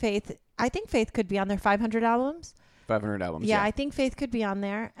 I think Faith could be on their 500 albums. 500 albums. Yeah, I think Faith could be on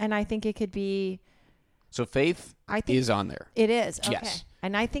there, and I think it could be. So Faith is on there. It is. Okay. Yes.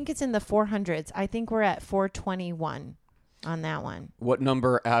 And I think it's in the 400s. I think we're at 421 on that one. What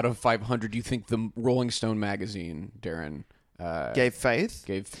number out of 500 do you think the Rolling Stone magazine, Darren, Gave Faith.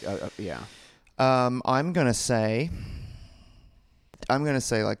 yeah. I'm gonna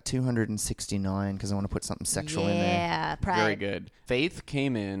say like 269 because I want to put something sexual in there. Yeah, pride. Very good. Faith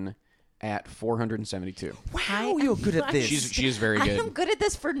came in at 472. Wow, you're good at this. She is very I good. am good at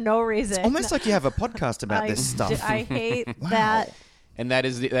this for no reason. Almost like you have a podcast about this stuff. I hate that. And that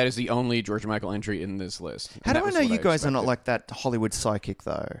is the only George Michael entry in this list. How And do that I was know what you guys are not expected. like that Hollywood psychic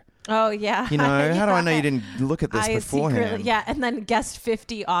though? Oh, yeah. You know, how do I know you didn't look at this I beforehand? secretly, yeah, and then guessed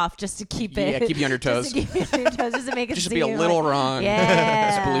 50 off just to keep it. Yeah, keep you on your Just toes. to keep you on your toes, just to make it Just to seem be a little like, wrong.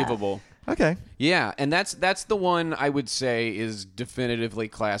 Yeah. It's believable. Okay. Yeah, and that's the one I would say is definitively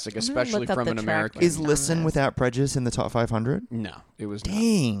classic, gonna especially look up from the an track American. list. Is Listen Without Prejudice in the top 500? No, it was not.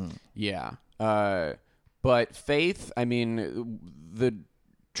 Dang. Yeah. But Faith, I mean, the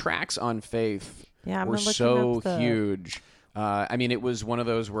tracks on Faith Yeah, I'm were looking so up the- huge. I mean, it was one of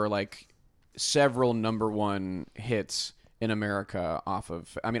those where like several number one hits in America off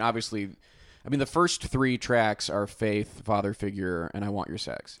of. I mean, obviously, the first three tracks are Faith, Father Figure, and I Want Your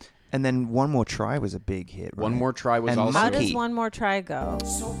Sex. And then One More Try was a big hit, right? One More Try was And also. How Monkey. does One More Try go?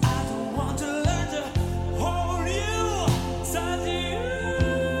 So I don't want to learn to hold you, touch you.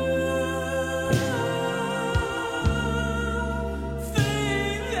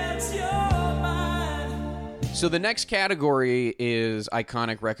 Think that you're mine. So the next category is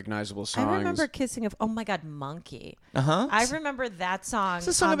iconic, recognizable songs. I remember Kissing of, oh my God, Monkey. Uh-huh. I remember that song. It's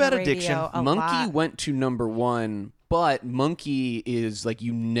a song on about the radio addiction. a Monkey lot. went to number one, but Monkey is like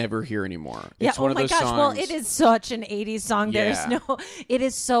you never hear anymore. Yeah, It's one oh of my those gosh. songs. Well, it is such an 80s song. Yeah. There's no, it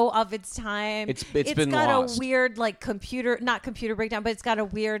is so of its time. It's been got lost. a weird, like, not computer breakdown, but it's got a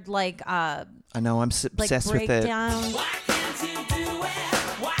weird, like I know, I'm obsessed with it. breakdown. Why can't you do it?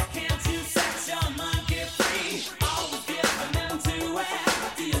 Why can't you set your monkey free? Always giving in to it.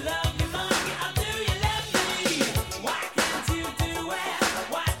 Do you love your monkey or do you love me? Why can't you do it?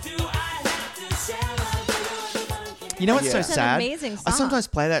 Why do I have to share my blue with the monkey? You know what's so It's an sad? amazing I song. sometimes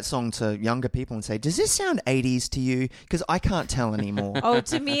play that song to younger people and say, "Does this sound 80s to you?" Because I can't tell anymore. Oh,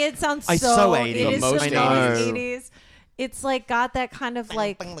 to me it sounds It's so, so 80s. It is The most so 80s. 80s. It's like got that kind of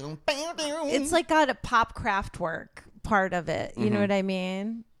like it's like got a pop Kraftwerk part of it. You know what I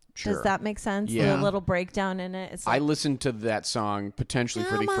mean? Sure. Does that make sense? Yeah. The little breakdown in it. It's I like, listened to that song potentially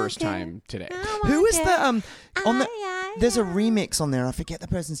for the first time today. Who is the on the? There's a remix on there. I forget the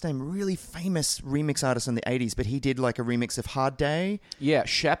person's name. Really famous remix artist in the 80s, but he did like a remix of Hard Day. Yeah,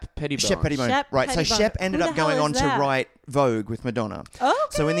 Shep Pettibone. Shep Pettibone. Shep Right. So Pettibone. Shep ended Who up the hell going is on that? to write Vogue with Madonna. Okay.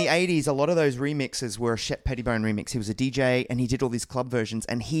 So in the 80s, a lot of those remixes were a Shep Pettibone remix. He was a DJ and he did all these club versions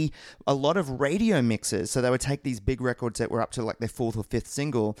and a lot of radio mixes. So they would take these big records that were up to like their 4th or 5th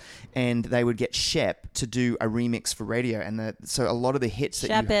single and they would get Shep to do a remix for radio. And so a lot of the hits that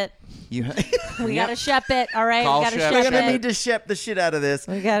Shep it. you We gotta Shep it. All right. Call We gotta Shep. We're Shep going to it. need to Shep the shit out of this.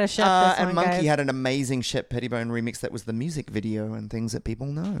 We gotta Shep this and one, Monkey guys. had an amazing Shep Pettibone remix that was the music video and things that people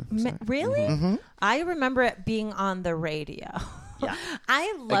know. So. Really? I remember it being on the radio. Yeah.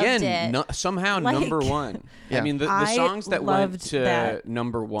 I loved Again, it. somehow Like- number one. Yeah. I mean, the I songs that went loved to that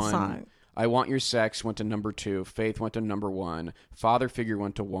number one. song. I Want Your Sex went to number 2. Faith went to number 1. Father Figure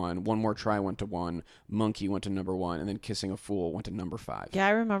went to 1. One More Try went to 1. Monkey went to number 1. And then Kissing a Fool went to number 5. Yeah,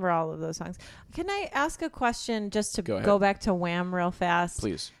 I remember all of those songs. Can I ask a question just to Go ahead. go back to Wham real fast?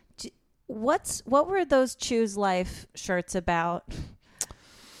 Please. What were those Choose Life shirts about?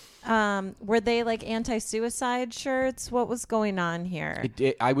 Were they like anti-suicide shirts? What was going on here?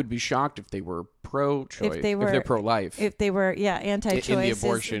 I would be shocked if they were pro-choice. If they were- they're pro-life. If they were, anti-choice. In the is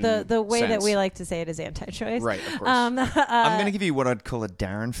abortion the way that sense. we like to say it is anti-choice. Right, of course. I'm going to give you what I'd call a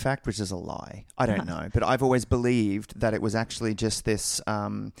Darren fact, which is a lie. I don't know, but I've always believed that it was actually just this.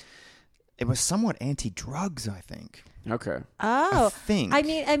 It was somewhat anti-drugs, I think. Okay. Oh, I think. I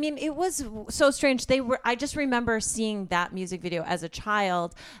mean, it was so strange. I just remember seeing that music video as a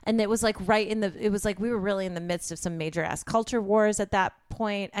child, and it was like it was like we were really in the midst of some major ass culture wars at that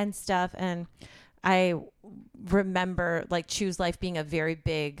point and stuff. And I remember like Choose Life being a very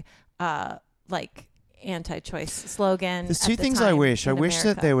big, like anti-choice slogan. There's at two the things I time wish. I in wish that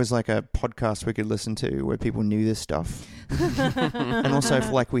America. there was like a podcast we could listen to where people knew this stuff, and also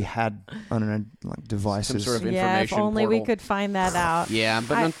if like we had I don't know like devices. Some sort of Yeah, if information only we portal. could find that out. Yeah,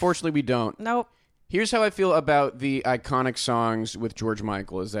 but unfortunately we don't. Nope. Here's how I feel about the iconic songs with George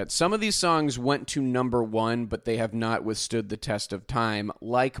Michael is that some of these songs went to number 1, but they have not withstood the test of time,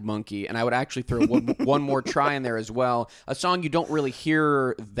 like Monkey. And I would actually throw one more try in there as well. A song you don't really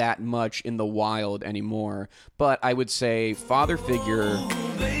hear that much in the wild anymore. But I would say Father Figure.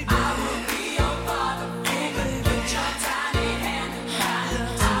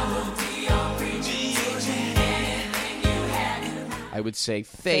 I would say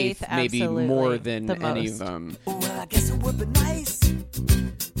Faith maybe absolutely, more than the any most. of them. Well, I guess it would be nice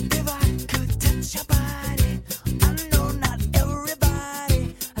if I could touch your body. I know not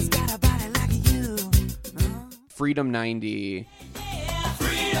everybody has got a body like you. Freedom 90.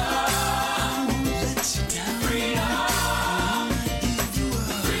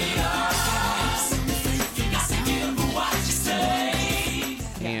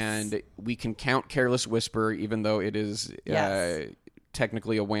 And we can count Careless Whisper, even though it is Yes.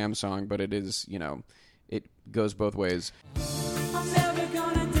 technically a Wham song, but it is, it goes both ways. I'm never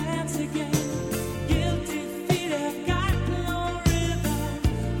gonna dance again. Guilty feet have got no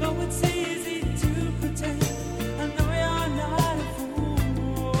rhythm. Though it's easy to pretend. I know you're not a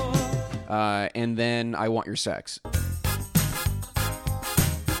fool. And then I Want Your Sex.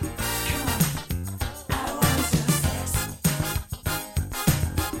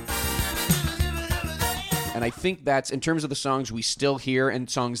 And I think that's, in terms of the songs we still hear and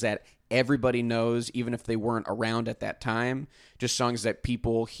songs that everybody knows, even if they weren't around at that time, just songs that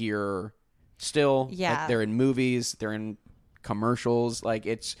people hear still. Yeah. Like they're in movies, they're in commercials. Like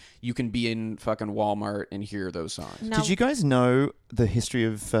you can be in fucking Walmart and hear those songs. No. Did you guys know the history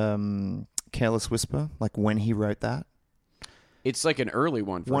of Careless Whisper? Like when he wrote that? It's like an early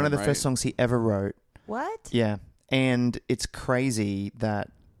one for One him, of the right? first songs he ever wrote. What? Yeah. And it's crazy that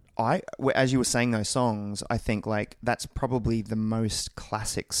as you were saying those songs, I think like that's probably the most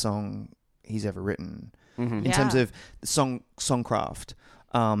classic song he's ever written in terms of songcraft.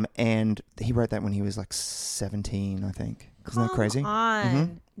 And he wrote that when he was like 17, I think. Isn't that crazy? Come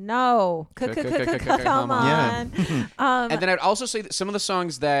on. No. Come on. Yeah. And then I'd also say that some of the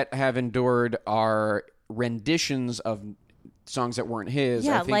songs that have endured are renditions of songs that weren't his.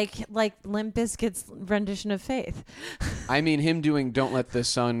 Yeah, I think, like Limp Bizkit's rendition of Faith I mean, him doing "Don't Let the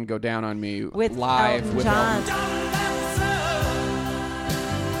Sun Go Down on Me" with live Elton with John.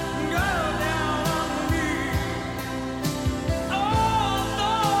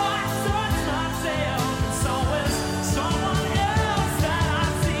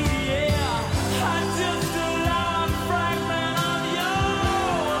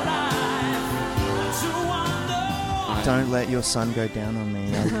 Don't Let Your Sun Go Down on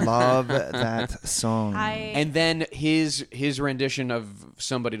Me. I love that song. And then his rendition of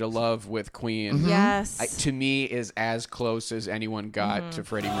Somebody to Love with Queen, Yes. to me, is as close as anyone got to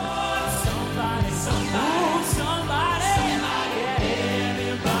Freddie Mercury. Somebody,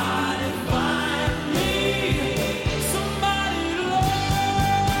 anybody find me somebody to love.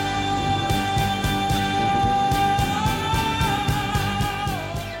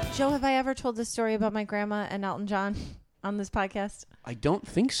 Joe, have I ever told this story about my grandma and Elton John on this podcast? I don't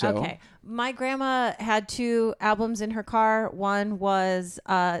think so. Okay. My grandma had 2 albums in her car. One was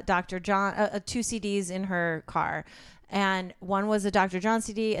Dr. John, 2 CDs in her car. And one was a Dr. John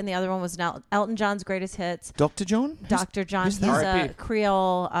CD, and the other one was Elton John's Greatest Hits. Dr. John? Dr. John, who's he's that? a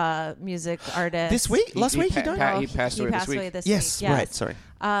Creole music artist. This week? Last week? He passed away this week. Yes, Right, sorry.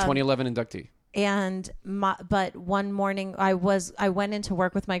 2011 inductee. And but one morning I went into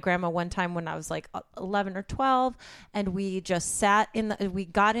work with my grandma one time when I was like 11 or 12, and we just sat we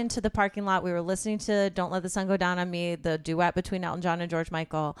got into the parking lot. We were listening to Don't Let the Sun Go Down on Me, the duet between Elton John and George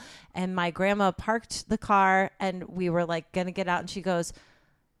Michael. And my grandma parked the car, and we were like going to get out, and she goes,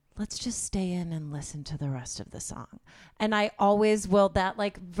 let's just stay in and listen to the rest of the song. And I always will that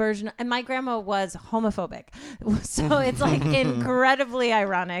like version. And my grandma was homophobic. So it's like incredibly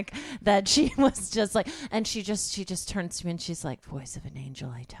ironic that she was just like, and she just turns to me and she's like, voice of an angel,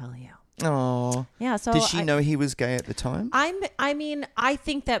 I tell you. Oh. Yeah. So did she know he was gay at the time? I mean, I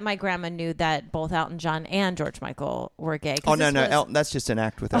think that my grandma knew that both Elton John and George Michael were gay. Oh, no. Elton, that's just an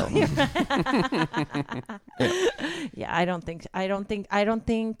act with Elton. Yeah, I don't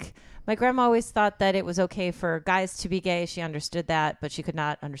think my grandma always thought that it was okay for guys to be gay. She understood that, but she could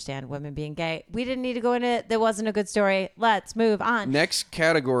not understand women being gay. We didn't need to go into it. There wasn't a good story. Let's move on. Next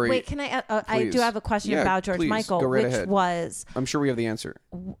category. Wait, can I? I do have a question Yeah, about George please, Michael, go right which ahead. was I'm sure we have the answer.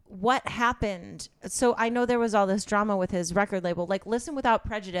 what happened. So I know there was all this drama with his record label. Like, Listen Without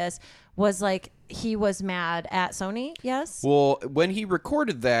Prejudice was like he was mad at Sony. Yes. Well, when he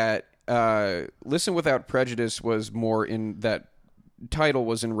recorded that, Listen Without Prejudice was more in that title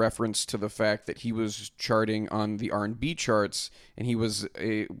was in reference to the fact that he was charting on the R&B charts, and he was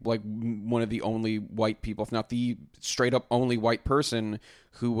one of the only white people, if not the straight up only white person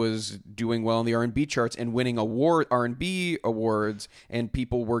who was doing well in the R&B charts and winning R&B awards, and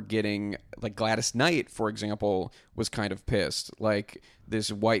people were getting, like Gladys Knight, for example, was kind of pissed. Like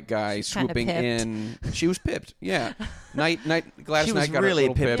this white guy She's kinda swooping pipped. in. She was pipped. Yeah. Gladys She was Knight got really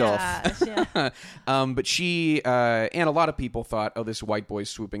a little pipped pipped. off. But she and a lot of people thought, oh, this white boy's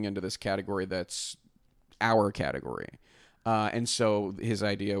swooping into this category that's our category. And so his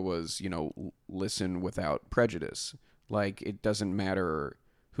idea was, listen without prejudice. Like, it doesn't matter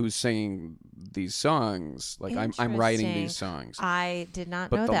who's singing these songs. Like, I'm writing these songs. I did not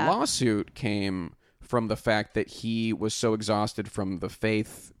But know the that. lawsuit came from the fact that he was so exhausted from the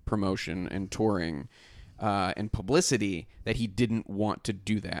Faith promotion and touring and publicity that he didn't want to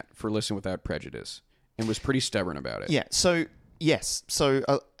do that for Listen Without Prejudice and was pretty stubborn about it. Yeah. So, yes. So,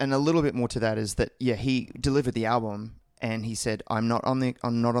 and a little bit more to that is that, he delivered the album and he said, I'm not on the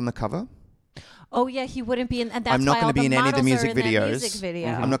cover. Oh yeah, he wouldn't be in. And that's I'm not why going all to be in any of the models are music in that videos. music video.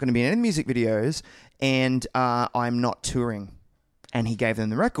 I'm not going to be in any music videos, and I'm not touring. And he gave them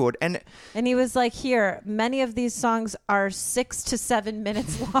the record, and he was like, "Here, many of these songs are 6 to 7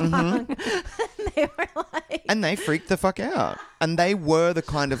 minutes long." They were like, and they freaked the fuck out. And they were the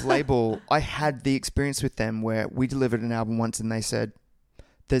kind of label. I had the experience with them where we delivered an album once, and they said,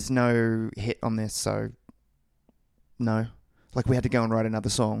 "There's no hit on this, so no." Like, we had to go and write another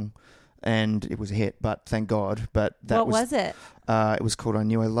song. And it was a hit, but thank God. But that what was it? It was called "I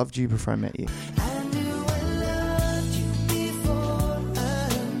Knew I Loved You Before I Met You." I knew I loved you before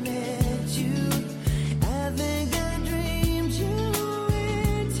I met you. I think I dreamed you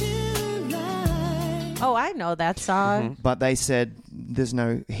into life. Oh, I know that song. But they said there's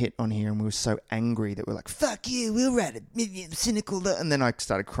no hit on here, and we were so angry that we're like, "Fuck you, we'll write it." Cynical, and then I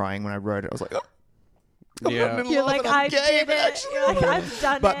started crying when I wrote it. I was like, "Oh." Yeah. You're like, I did it. You're like, I've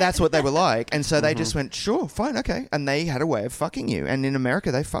done it. But that's what they were like, and so they just went, "Sure, fine, okay," and they had a way of fucking you. And in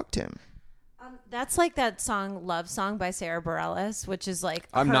America, they fucked him. That's like that song "Love Song" by Sarah Bareilles, which is like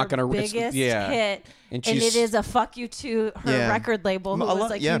I'm her not gonna biggest hit, And and she's- it is a fuck you to her Yeah. record label, who A lot- was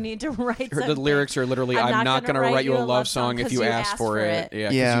like, yeah. "You need to write." The something. lyrics are literally, I'm not going to write you a love song if 'cause you ask for it. Yeah,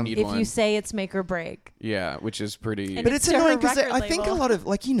 'cause Yeah. you need If one. you say it's make or break. Yeah, which is pretty... And But it's to her annoying because record I think a label. lot of,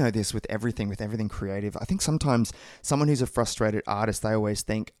 like, this with everything creative. I think sometimes someone who's a frustrated artist, they always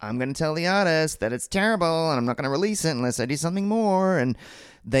think, I'm going to tell the artist that it's terrible and I'm not going to release it unless I do something more. And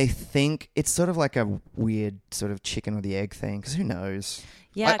they think it's sort of like a weird sort of chicken or the egg thing, because who knows?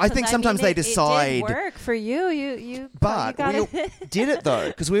 Yeah, I think sometimes they decide. It did work for you. You But got we did it though,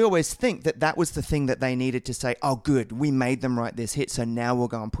 because we always think that was the thing that they needed to say. Oh, good, we made them write this hit, so now we'll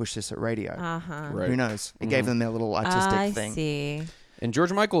go and push this at radio. Right. Who knows? It gave them their little artistic thing. I see. And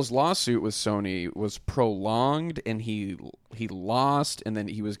George Michael's lawsuit with Sony was prolonged, and he lost, and then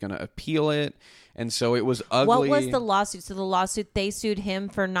he was going to appeal it, and so it was ugly. What was the lawsuit? So the lawsuit, they sued him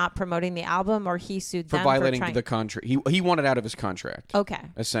for not promoting the album, or he sued for them violating for trying... the contract. He wanted out of his contract. Okay.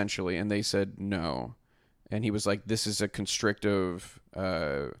 Essentially, and they said no, and he was like, "This is a constrictive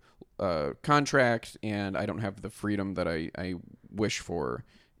contract, and I don't have the freedom that I wish for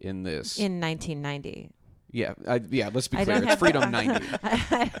in this." In 1990. Yeah, let's be clear. It's Freedom 90.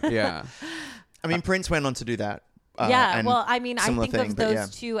 Yeah. I mean, Prince went on to do that. Yeah, well, I mean, I think thing, of those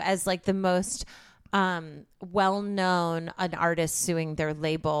two as like the most well-known an artist suing their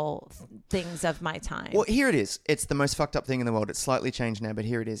label things of my time. Well, here it is. It's the most fucked up thing in the world. It's slightly changed now, but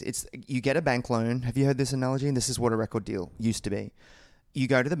here it is. It's you get a bank loan. Have you heard this analogy? And this is what a record deal used to be. You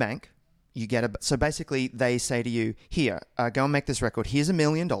go to the bank. You get so basically they say to you, here, go and make this record. Here's $1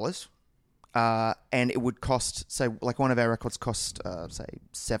 million. And it would cost, say, like one of our records cost, say,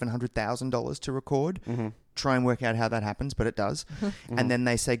 $700,000 to record. Mm-hmm. Try and work out how that happens, but it does. Mm-hmm. And then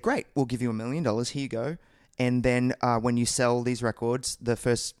they say, great, we'll give you $1 million. Here you go. And then when you sell these records, the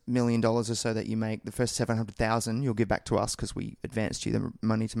first $1 million or so that you make, the first $700,000, you'll give back to us because we advanced you the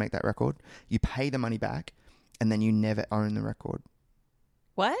money to make that record. You pay the money back, and then you never own the record.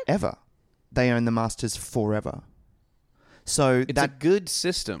 What? Ever. They own the masters forever. So it's a good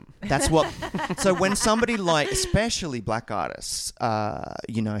system. That's what. So when somebody like, especially black artists,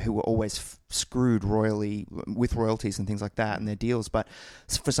 who were always screwed royally with royalties and things like that and their deals, but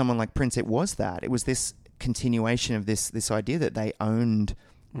for someone like Prince, it was this continuation of this idea that they owned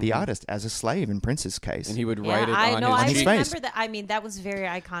the artist as a slave in Prince's case, and he would write it on his face. I remember that. I mean, that was very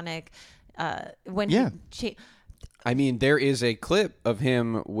iconic. When I mean, there is a clip of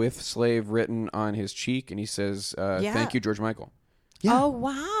him with slave written on his cheek, and he says, "Thank you, George Michael." Yeah. Oh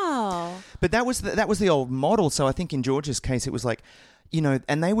wow! But that was the old model. So I think in George's case, it was like,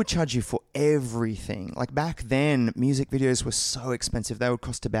 and they would charge you for everything. Like back then, music videos were so expensive; they would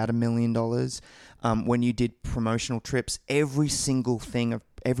cost about $1 million. When you did promotional trips, every single thing of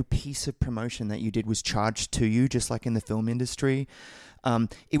every piece of promotion that you did was charged to you, just like in the film industry.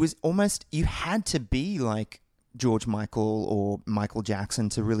 It was almost you had to be like George Michael or Michael Jackson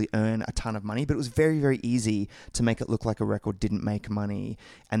to really earn a ton of money, but it was very, very easy to make it look like a record didn't make money,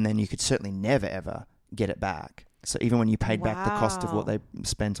 and then you could certainly never, ever get it back. So even when you paid back the cost of what they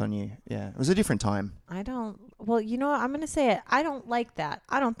spent on you, yeah, it was a different time. Well, you know what? I'm going to say it. I don't like that.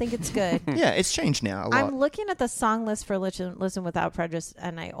 I don't think it's good. Yeah, it's changed now a lot. I'm looking at the song list for Listen Without Prejudice,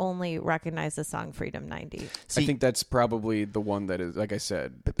 and I only recognize the song Freedom 90. I think that's probably the one that is, like I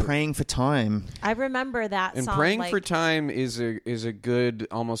said. But Praying for Time. I remember that and song. Praying for Time is a good,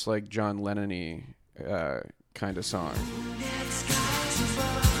 almost like John Lennon-y kind of song.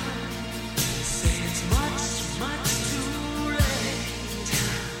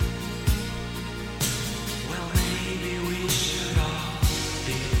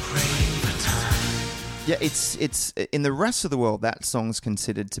 Yeah, it's in the rest of the world that song's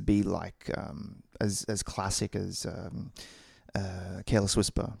considered to be like as classic as Careless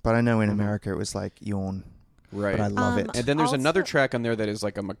Whisper, but I know in America it was like Yawn. Right. But I love it. And then there's another track on there that is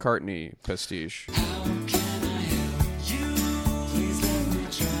like a McCartney pastiche.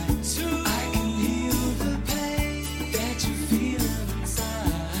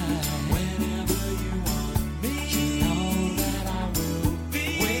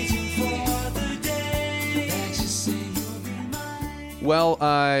 Well,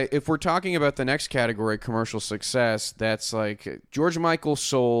 if we're talking about the next category, commercial success, that's like George Michael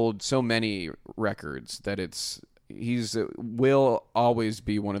sold so many records that he's will always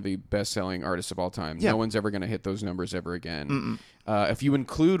be one of the best-selling artists of all time. Yeah. No one's ever going to hit those numbers ever again. If you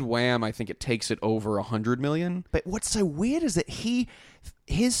include Wham, I think it takes it over 100 million. But what's so weird is that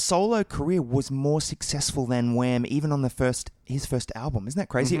his solo career was more successful than Wham, even on his first album. Isn't that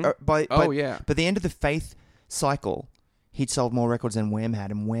crazy? By the end of the Faith cycle, he'd sold more records than Wham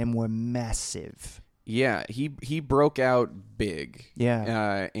had, and Wham were massive. Yeah, he broke out big.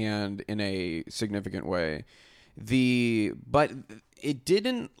 Yeah. And in a significant way. But it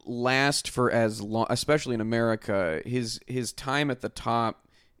didn't last for as long, especially in America. His time at the top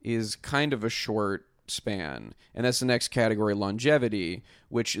is kind of a short span. And that's the next category, longevity,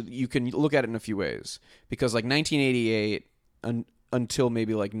 which you can look at it in a few ways. Because like 1988 until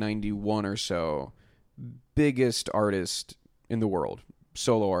maybe like 91 or so, biggest artist in the world,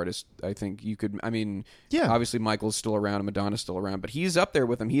 solo artist. I think you could. I mean, Yeah. obviously Michael's still around and Madonna's still around, but he's up there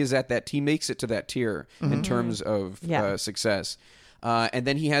with him. He is at that. He makes it to that tier in terms of Yeah. success. And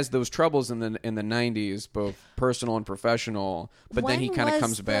then he has those troubles in the 90s, both personal and professional. But then he kind of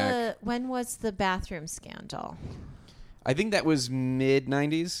comes back. When was the bathroom scandal? I think that was mid to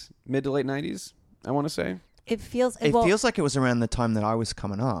late 90s. I want to say. It feels like it was around the time that I was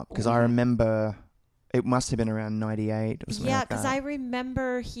coming up, because I remember it must have been around 98 or something yeah, like that. because I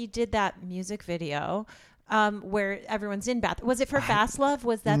remember he did that music video where everyone's in bath. Was it for Fast Love?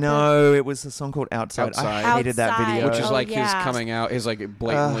 Was that No, it was a song called Outside. Outside. I hated that Outside. video. Which is Oh, like his yeah. coming out, his like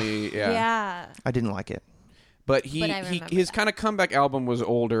blatantly, the... yeah. Yeah. I didn't like it. But But I remember his that. kind of comeback album was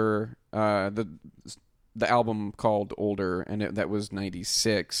older. The album called Older, and that was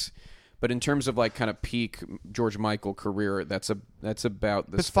 96. But in terms of like kind of peak George Michael career, that's about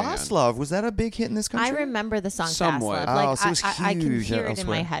the But span. Fast Love, was that a big hit in this country? I remember the song Somewhat. Fast Love. Like, Oh, so it was I can huge hear it in my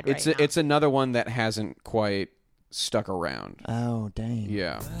elsewhere. head It's right now. it's another one that hasn't quite stuck around. Oh, dang.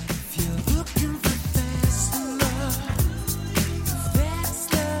 Yeah. If you're looking for fast love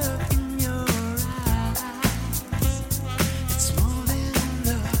in your eyes, it's more than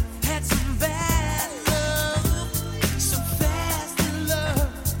love. Had some bad love, so fast love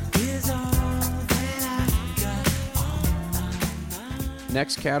is all that I've got on my mind.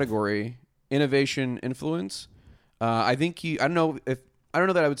 Next category, innovation influence. I think I don't know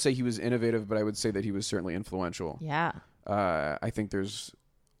that I would say he was innovative, but I would say that he was certainly influential. Yeah. I think there's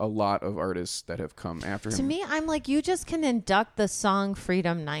a lot of artists that have come after him. To me, I'm like, you just can induct the song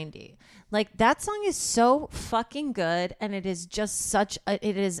Freedom 90. Like, that song is so fucking good, and it is just such a,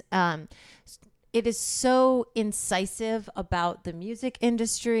 it is so incisive about the music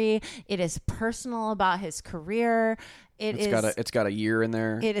industry. It is personal about his career. It's got a year in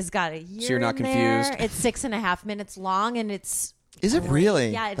there. It has got a year. you're not in there. confused. It's 6.5 minutes long, and it's Is it great. really?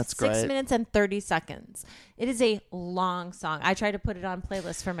 Yeah, it's That's 6 great. minutes and 30 seconds. It is a long song. I try to put it on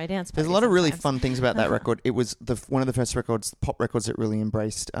playlists for my dance. There's a party lot of really sometimes. fun things about that record. It was one of the first pop records that really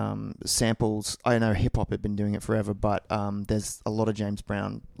embraced samples. I know hip hop had been doing it forever, but there's a lot of James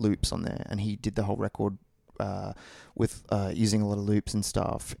Brown loops on there, and he did the whole record with using a lot of loops and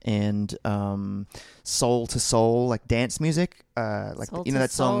stuff, and soul to soul, like dance music, like Soul you know to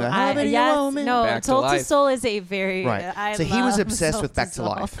that song. Soul. How many Yes, women? no, Back to Soul to Life. Soul is a very Right. I So he was love obsessed Soul with Back to Soul.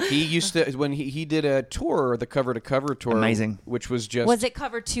 Life. He used to when he did a tour, the cover to cover tour, Amazing. which was just Was it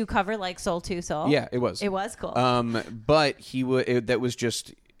cover to cover like Soul to Soul? Yeah, it was. It was cool. But that was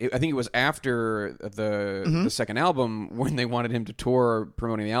just. I think it was after the second album when they wanted him to tour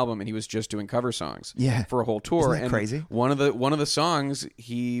promoting the album, and he was just doing cover songs. Yeah. for a whole tour. Isn't that and crazy? One of the songs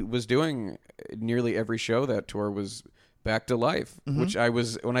he was doing nearly every show that tour was "Back to Life," which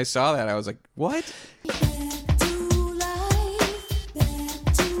when I saw that I was like, what? Back to life,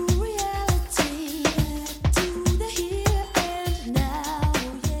 back to reality, back to the here and now,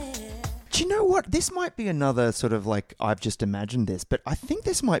 yeah. Do you know what? This might be another sort of like, I've just imagined this, but I think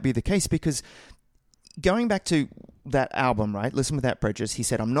this might be the case, because going back to that album, right? Listen Without Prejudice, he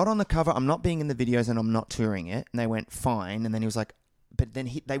said, I'm not on the cover, I'm not being in the videos, and I'm not touring it. And they went, fine. And then he was like, but then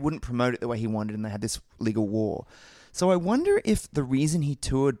they wouldn't promote it the way he wanted, and they had this legal war. So I wonder if the reason he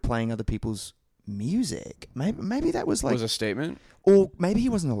toured playing other people's music, maybe that was like, Was a statement. or maybe he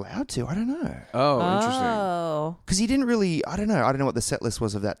wasn't allowed to. I don't know. Oh, interesting. Oh. Because he didn't really, I don't know what the set list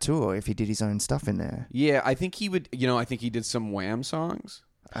was of that tour, if he did his own stuff in there. Yeah, I think he would. I think he did some Wham songs.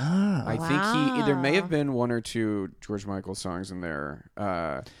 Ah. I think there may have been one or two George Michael songs in there.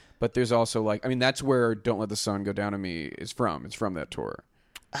 But there's also that's where "Don't Let the Sun Go Down on Me" is from. It's from that tour.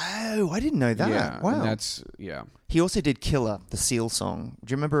 Oh, I didn't know that. Yeah, Wow. and He also did "Killer," the Seal song.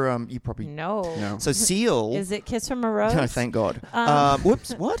 Do you remember? You probably No. So Seal. Is it Kiss from a Rose? No, thank God.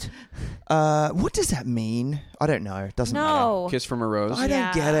 Whoops. What? What does that mean? I don't know. It doesn't No. "Kiss from a Rose." matter. I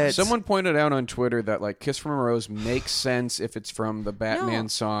don't get it. Someone pointed out on Twitter that "Kiss from a Rose" makes sense if it's from the Batman No.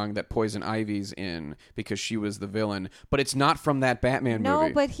 song that Poison Ivy's in because she was the villain, but it's not from that Batman No,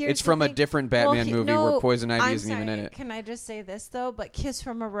 movie. but here's it's the from a thing. different Batman Well, movie where Poison Ivy I'm isn't even in sorry, it. Can I just say this though? But "Kiss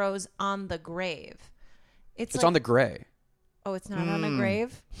from a Rose" on the grave. It's like, on the gray. Oh, it's not on a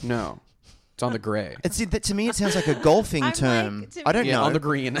grave. No, it's on the gray. To me, it sounds like a golfing I'm term. like, to I don't Yeah, know. on the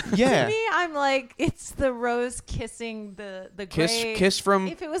green. Yeah. To me, I'm like, it's the rose kissing the grave. Kiss from.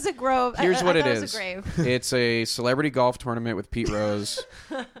 If it was a grove, Here's I what it thought is. It was a grave. It's a celebrity golf tournament with Pete Rose,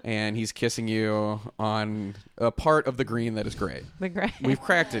 and he's kissing you on a part of the green that is gray. The grave. We've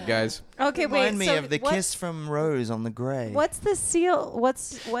cracked it, guys. Okay, wait. Remind me so of the what- kiss from Rose on the grave. What's the seal?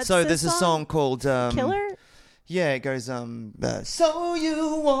 What's So the there's a song called Killer? Yeah, it goes, so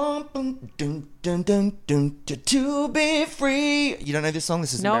you want dun, dun, dun, dun, to be free. You don't know this song?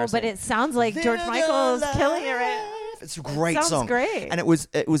 This is No, embarrassing. but it sounds like George Live Michael is your killing it right. life. It's a great sounds song. great. And it was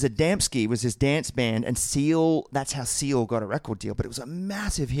a Damsky, was his dance band, and Seal, that's how Seal got a record deal. But it was a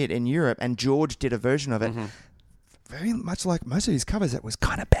massive hit in Europe, and George did a version of it. Very much like most of his covers, it was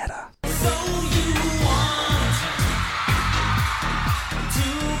kind of better. So you want to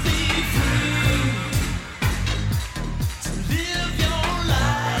be free, to live your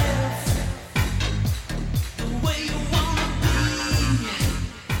life the way you want to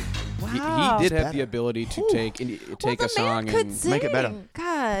be. Wow. He did have better. the ability to take Well, a the song man could and sing. make it better.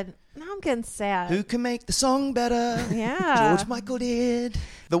 God, now I'm getting sad. Who can make the song better? Yeah. George Michael did.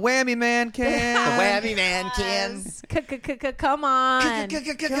 the whammy man can. The whammy man can. Come on.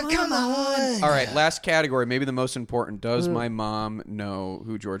 Come on. All right, last category, maybe the most important. Does my mom know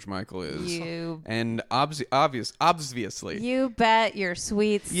who George Michael is? You- And obviously, You bet your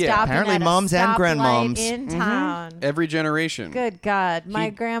sweet Yeah, stopping apparently at a moms and stoplight grandmoms. in town. every generation. Good God. My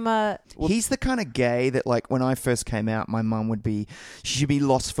grandma... He's the kind of gay that, like, when I first came out, my mum would be, she'd be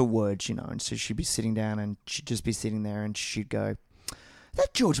lost for words, you know, and so she'd be sitting down and she'd just be sitting there and she'd go,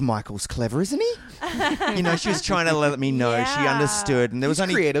 that George Michael's clever, isn't he? You know, she was trying to let me know she Yeah. understood, and there was He's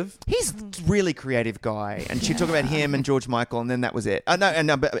only creative. He's a really creative guy, and she'd talk about him and George Michael, and then that was it.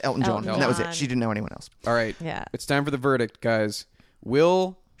 No, but Elton John, Elton and that was John. it. She didn't know anyone else. All right. Yeah. It's time for the verdict, guys.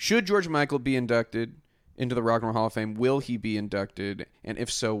 Should George Michael be inducted into the Rock and Roll Hall of Fame? Will he be inducted? And if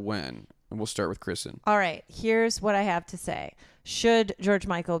so, when? And we'll start with Kristen. All right. Here's what I have to say. Should George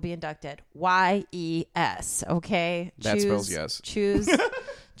Michael be inducted? Y-E-S. Okay? That spells yes.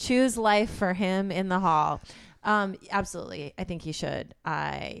 Choose life for him in the hall. Absolutely. I think he should.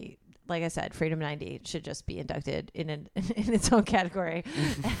 Like I said, Freedom 90 should just be inducted in its own category.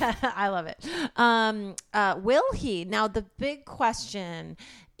 I love it. Will he? Now, the big question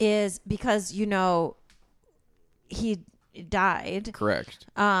is because, you know, he died. Correct.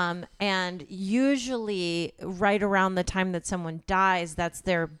 And usually right around the time that someone dies, that's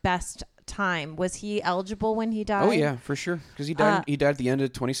their best time. Was he eligible when he died? Oh, yeah, for sure. Because he died at the end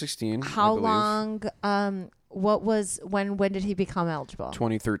of 2016. How I believe. long? When did he become eligible?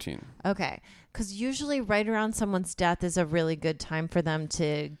 2013. Okay. Because usually right around someone's death is a really good time for them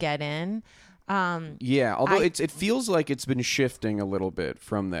to get in. Yeah, although it feels like it's been shifting a little bit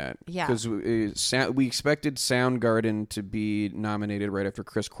from that. Yeah. Because we expected Soundgarden to be nominated right after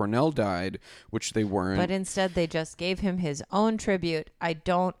Chris Cornell died, which they weren't. But instead they just gave him his own tribute. I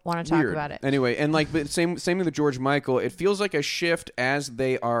don't want to talk Weird. about it. Anyway, and like but same thing with George Michael. It feels like a shift as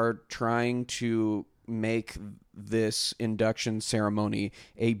they are trying to make this induction ceremony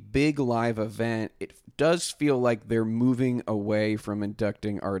a big live event. It does feel like they're moving away from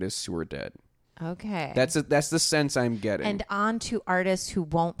inducting artists who are dead. Okay. That's the sense I'm getting. And on to artists who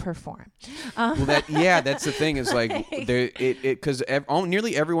won't perform. Well, that's the thing is like because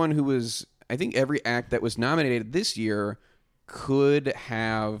nearly everyone who was, I think every act that was nominated this year could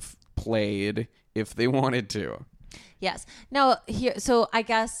have played if they wanted to. Yes. No, here, so I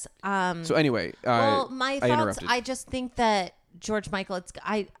guess, So anyway, well, my I thoughts, interrupted. I just think that George Michael,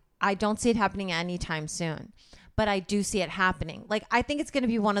 I don't see it happening anytime soon, but I do see it happening. Like, I think it's going to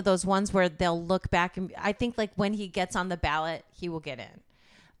be one of those ones where they'll look back and I think like when he gets on the ballot, he will get in.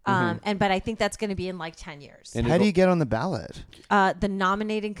 But I think that's going to be in like 10 years. And How do you get on the ballot? The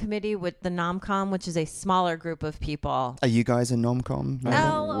nominating committee with the NomCom, which is a smaller group of people. Are you guys a nomcom?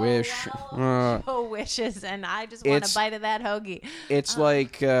 No, wish. no wishes, and I just want It's- a bite of that hoagie. It's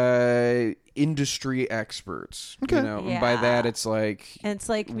like industry experts, you know. And by Yeah. that, it's like And it's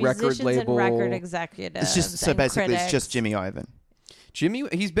like record musicians label. and record executives. It's just so and basically critics. it's just Jimmy Iovine. Jimmy.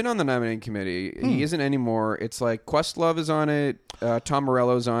 He's been on the nominating committee. He isn't anymore. It's like Questlove is on it. Tom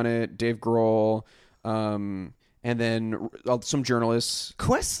Morello's on it. Dave Grohl. And then some journalists.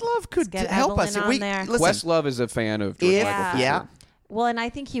 Questlove could get help us. Evelyn on there. Listen, Questlove is a fan of George if, Michael. for yeah, sure. Well, and I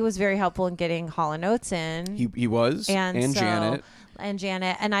think he was very helpful in getting Hall & Oates in. He was and so- Janet. And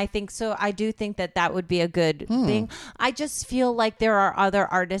Janet. And I think so. I do think that would be a good thing. I just feel like there are other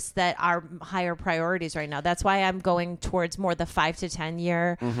artists that are higher priorities right now. That's why I'm going towards more the 5 to 10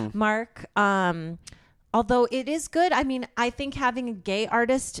 year mark. Although it is good. I mean, I think having a gay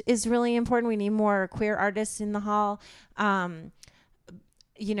artist is really important. We need more queer artists in the hall.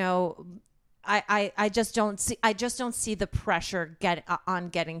 You know, I just don't see the pressure on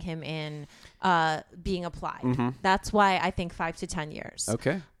getting him in being applied. That's why I think 5 to 10 years.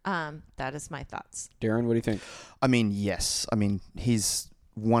 Okay, That is my thoughts. Darren, what do you think? I mean, yes. I mean, he's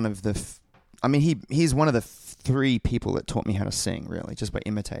one of the. He's one of the 3 people that taught me how to sing. Really, just by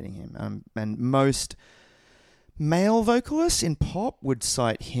imitating him. And most male vocalists in pop would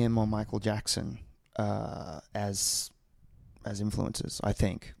cite him or Michael Jackson as influences, I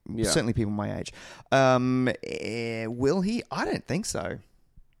think. Yeah. Certainly people my age. Will he? I don't think so.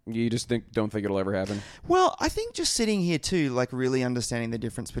 You just don't think it'll ever happen? Well, I think just sitting here too, like really understanding the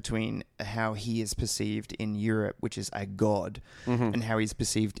difference between how he is perceived in Europe, which is a god, and how he's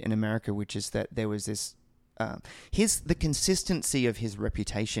perceived in America, which is that there was this... the consistency of his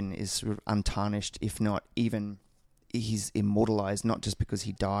reputation is sort of untarnished, if not even... he's immortalized, not just because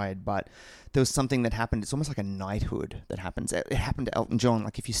he died, but there was something that happened. It's almost like a knighthood that happens. It happened to Elton John.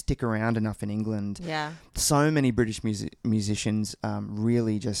 Like if you stick around enough in England, so many British musicians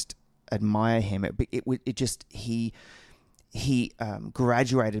really just admire him. He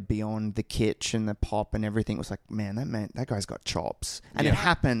graduated beyond the kitsch and the pop and everything. It was like, that guy's got chops. And it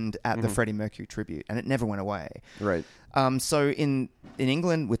happened at the Freddie Mercury tribute, and it never went away. Right. So in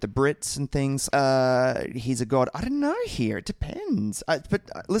England with the Brits and things, he's a god. I don't know here. It depends. But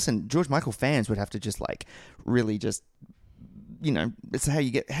listen, George Michael fans would have to just like really just... it's how do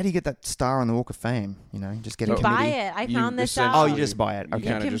you get that star on the Walk of Fame? Just get a committee. Buy it. I found this out. Oh, you just buy it.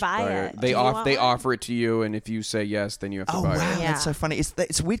 Okay. You can buy it. They Do you want one? offer it to you, and if you say yes, then you have to Oh buy wow, it. Yeah. that's so funny.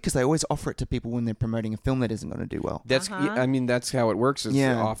 It's weird because they always offer it to people when they're promoting a film that isn't going to do well. That's that's how it works. Is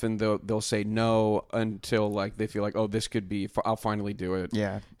Yeah. often they'll say no until like they feel like, oh, this could be. I'll finally do it.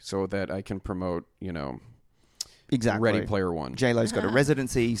 Yeah, so that I can promote. exactly. Ready Player One. J-Lo's got a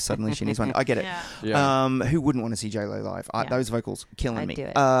residency. Suddenly she needs one. I get it. Yeah. Who wouldn't want to see J-Lo live? Those vocals killing I'd me. do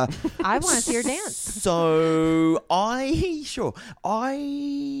it. I want to see her dance. So I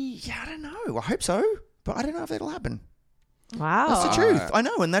don't know. I hope so, but I don't know if it'll happen. Wow. That's the truth. I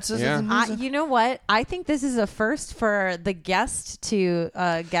know, and that's You know what? I think this is a first for the guest to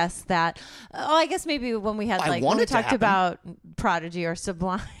guess that. Oh, I guess maybe when we had I when want we it to talked happen. about Prodigy or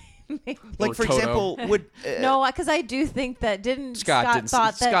Sublime. Maybe. like Or for Toto. example, would No, because I do think that Scott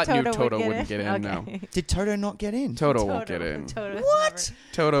thought that Scott knew Toto Toto would wouldn't get in. No, Okay. did Toto not get in? Toto won't get in. Toto's What?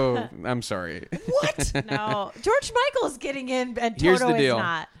 Toto, I'm sorry. What? never- No, George Michael's getting in, and Here's Toto the deal. is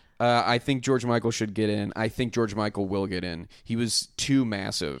not. I think George Michael should get in. I think George Michael will get in. He was too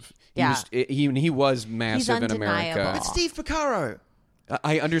massive. Yeah. He was massive in America. undeniable. It's Steve Porcaro.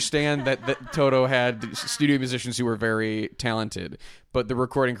 I understand that Toto had studio musicians who were very talented, but the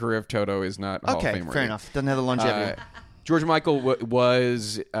recording career of Toto is not Hall of Okay, Fame fair worthy. enough. Doesn't have the longevity. George Michael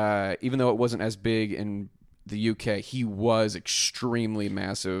was, even though it wasn't as big in the UK, he was extremely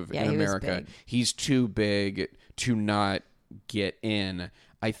massive Yeah, in he was America. big. He's too big to not get in.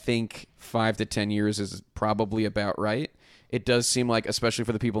 I think 5 to 10 years is probably about right. It does seem like, especially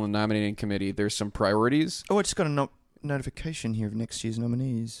for the people in the nominating committee, there's some priorities. Oh, I just got a notification here of next year's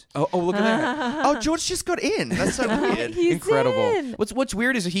nominees. Oh, look at that. Oh, George just got in. That's so weird. He's Incredible. in. What's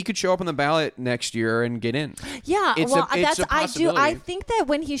weird is that he could show up on the ballot next year and get in. Yeah, It's well, it's a I do. I possibility. think that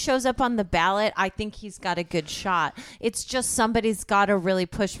when he shows up on the ballot, I think he's got a good shot. It's just somebody's got to really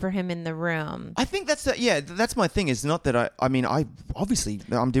push for him in the room. I think that's my thing. Is not that I obviously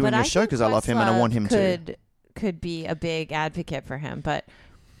I'm doing But this show think because I love him and I want him to. Could be a big advocate for him, but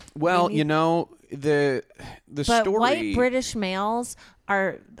Well, We need- the but story. white British males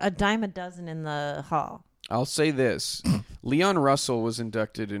are a dime a dozen in the hall. I'll say this: Leon Russell was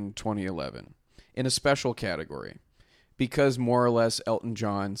inducted in 2011 in a special category because more or less Elton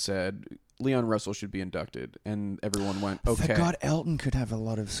John said Leon Russell should be inducted, and everyone went, I "Okay." forgot Elton could have a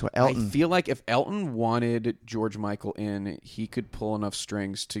lot of sweat. I Elton. feel like if Elton wanted George Michael in, he could pull enough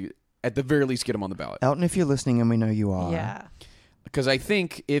strings to, at the very least, get him on the ballot. Elton, if you're listening, and we know you are. Yeah. Because I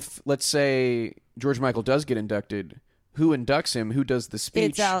think if, let's say, George Michael does get inducted, who inducts him? Who does the speech?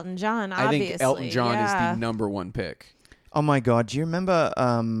 It's Elton John, I obviously. think Elton John is yeah. the number one pick. Oh my God! Do you remember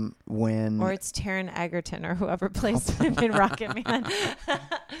when? Or it's Taron Egerton or whoever plays him in Rocket Man.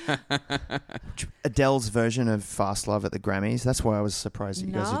 Adele's version of Fast Love at the Grammys. That's why I was surprised that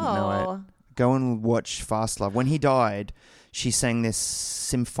you guys didn't know it. Go and watch Fast Love. When he died, she sang this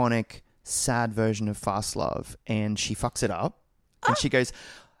symphonic, sad version of Fast Love, and she fucks it up. And she goes,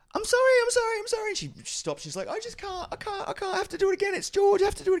 I'm sorry. And she stops. She's like, I have to do it again. It's George. I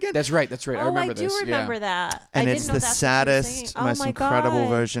have to do it again. That's right. I remember I do this. remember yeah. that. And I it's didn't know the that's what she was singing. saddest, Oh most my incredible God.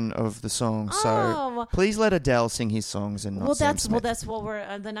 version of the song. Oh. So please let Adele sing his songs and not Well, Sam that's Smith.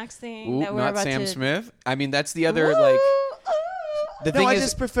 we're the next thing Ooh, that we're not about Sam to. Smith. I mean, that's the other Woo! like. The No, thing I is,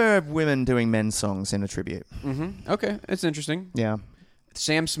 just prefer women doing men's songs in a tribute. okay, it's interesting. Yeah.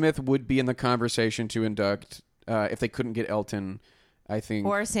 Sam Smith would be in the conversation to induct if they couldn't get Elton. I think.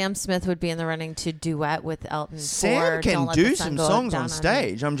 Or Sam Smith would be in the running to duet with Elton. Sam for can Don't Let the do Sun some Go songs Down on Me.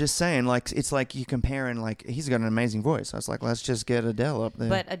 stage. I'm just saying, like, it's like you comparing, like, he's got an amazing voice. I was like, let's just get Adele up there.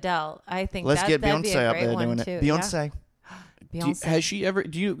 But Adele, I think let's get that'd be Beyonce a up great there one doing too. it. Beyonce. Beyonce. Has she ever?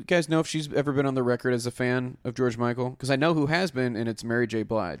 Do you guys know if she's ever been on the record as a fan of George Michael? Because I know who has been, and it's Mary J.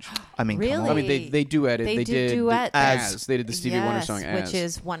 Blige. I mean, come Really? on. I mean, they duetted. They They did did duet as they did the Stevie Wonder song, Yes, as. which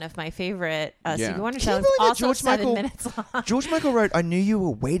is one of my favorite Yeah. Stevie Wonder Can you songs. believe that Also George 7 Michael- minutes long. George Michael wrote, I Knew You Were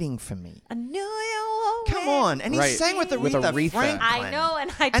Waiting for Me. I knew you. Come on. And he Right. sang with With Aretha Aretha. Franklin. I know,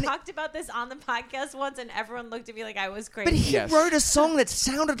 and I And- talked about this on the podcast once, and everyone looked at me like I was crazy. But he Yes. wrote a song that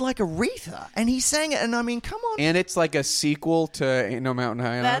sounded like Aretha, and he sang it, and I mean, come on. And it's like a sequel to Ain't No Mountain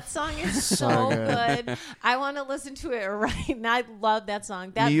High That Enough. song is so good. I want to listen to it right now. I love that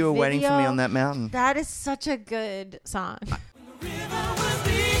song. That Knew You Were Waiting for Me video, on that mountain. That is such a good song. river was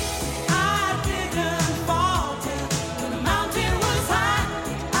deep, I didn't falter. When the mountain was high,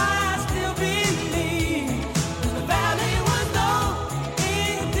 I still believe. When the valley was low,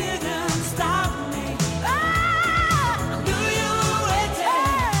 it didn't stop me. I knew you were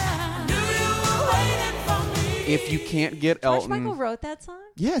waiting. I knew you were waiting for me. If you can't get George Elton, Michael wrote that song?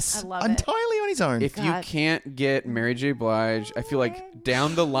 Yes. I love it. entirely on his own. if you God. can't get Mary J. Blige, I feel like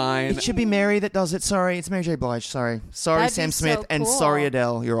down the line. It should be Mary that does it. Sorry, it's Mary J. Blige. Sorry. Sorry, That'd be Sam Smith. so And cool. sorry,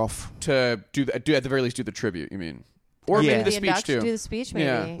 Adele. You're off. to do at the very least do the tribute. You mean, or Yeah. maybe the The speech induction- too. Do the speech, maybe.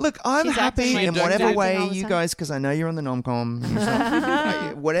 Yeah. Look, I'm She's happy acting in like whatever acting way all the you time. guys, because I know you're on the nom-com.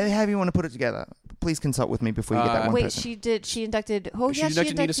 Whatever, however you want to put it together, please consult with me before you get that one Wait, person. she inducted. Oh, She yeah,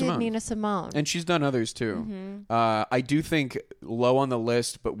 inducted Nina Simone. Nina Simone. And she's done others too. Mm-hmm. I do think low on the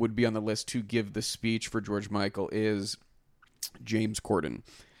list, but would be on the list to give the speech for George Michael is James Corden.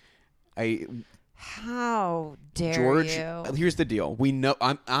 How dare George. you? Here's the deal. We know.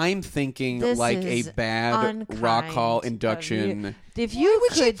 I'm thinking This like is a bad Rock unkind Hall of induction. you. If you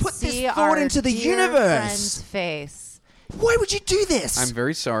would you could put this see forward our into the dear universe? friend's face. Why would you do this? I'm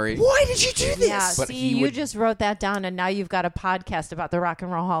very sorry. Why did you do this? Yeah, But see, he you would- just wrote that down, and now you've got a podcast about the Rock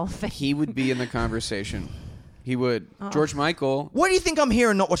and Roll Hall of Fame. He would be in the conversation. He would. George Michael. Why do you think I'm here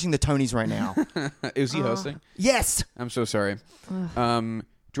and not watching the Tonys right now? Is he hosting? Yes. I'm so sorry.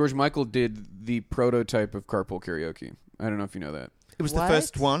 George Michael did the prototype of Carpool Karaoke. I don't know if you know that. It was the What?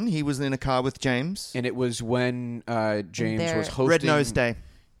 first one. He was in a car with James. And it was when James There- was hosting Red Nose Day.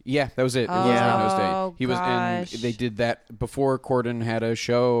 Yeah, that was it. It was Yeah. Red Nose Day. Oh, He was gosh. in. They did that before Corden had a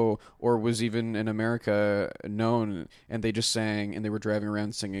show or was even in America known, and they just sang and they were driving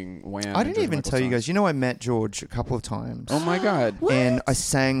around singing Wham. I and didn't George even Michael tell you songs. guys. You know, I met George a couple of times. Oh my God! And I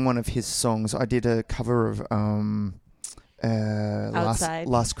sang one of his songs. I did a cover of Outside.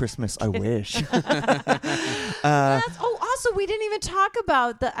 Last Christmas. I wish. Also, we didn't even talk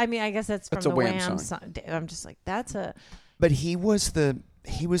about the. I mean, I guess that's from That's a the Wham Wham song. song. I'm just like, that's a. But he was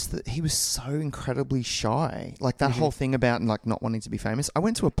so incredibly shy. Like that whole thing about like not wanting to be famous. I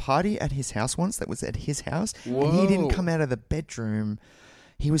went to a party at his house once that was at his house, and he didn't Whoa. come out of the bedroom.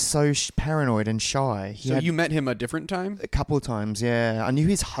 He was so paranoid and shy. He So had you met him a different time? a couple of times, yeah. I knew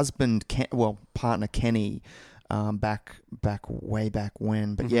his husband, partner Kenny, way back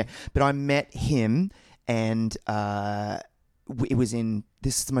when. But yeah, but I met him, and it was in.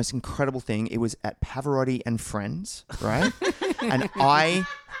 This is the most incredible thing. It was at Pavarotti and Friends, right? And I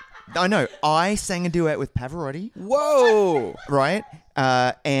know I sang a duet with Pavarotti, Whoa! right?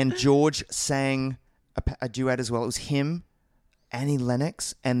 And George sang a duet as well. It was him, Annie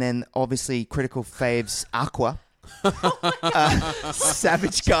Lennox, and then obviously critical faves Aqua,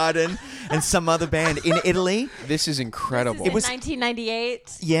 Savage Garden, and some other band in Italy. This is incredible. It was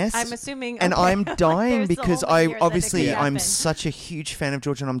 1998. Yes, I'm assuming. and okay. I'm dying There's because only a year that it obviously could I'm happen. such a huge fan of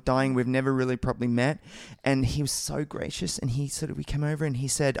George, and I'm dying. We've never really properly met, and he was so gracious. And we came over, and he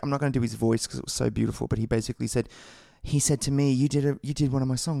said, I'm not going to do his voice because it was so beautiful, but he basically said, to me, you did one of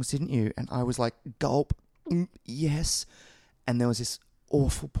my songs, didn't you? And I was like, gulp, yes. And there was this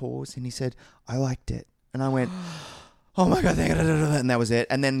awful pause, and he said, I liked it, and I went, oh my God, and that was it.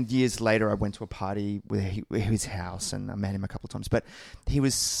 And then years later, I went to a party with his house, and I met him a couple of times. But he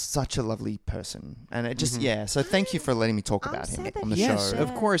was such a lovely person, and it just So thank you for letting me talk I'm about him sad that on the he Yes, show.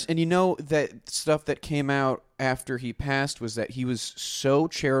 of course. And you know that stuff that came out after he passed was that he was so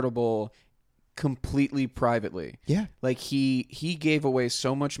charitable completely privately. Yeah. Like he gave away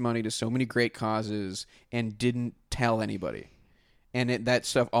so much money to so many great causes and didn't tell anybody. And that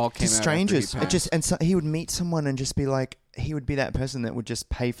stuff all came To out strangers, after he passed. so he would meet someone and just be like, he would be that person that would just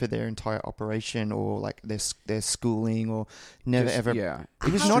pay for their entire operation or like their schooling or never Just- ever. yeah.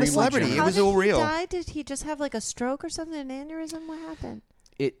 He was not a Extremely celebrity. generous. It How was did all he real. die? Did he just have like a stroke or something, an aneurysm? What happened?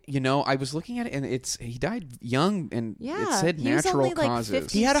 I was looking at it, and he died young, and Yeah, it said he was natural only, like, causes.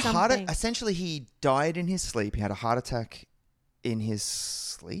 50. He had a something. essentially he died in his sleep. He had a heart attack in his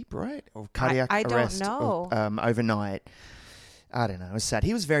sleep, right? Or cardiac I don't arrest know. overnight. I don't know. It was sad.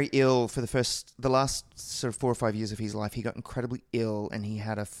 He was very ill for the last sort of 4 or 5 years of his life. He got incredibly ill, and he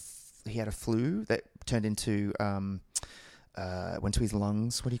had a flu that turned into went to his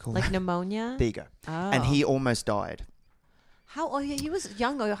lungs. What do you call Like that? pneumonia? There you go. Oh. And he almost died. He was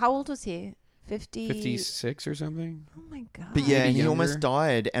young though. How old was he? 50? 56 or something. Oh my god. But yeah, Maybe and he younger. almost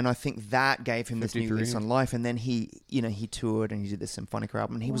died, and I think that gave him this new 53. lease on life. And then he toured and he did this symphonic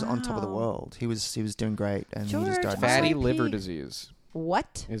album, and he was on top of the Wow. world. He was doing great, and he just George, died. Fatty R.I.P. liver disease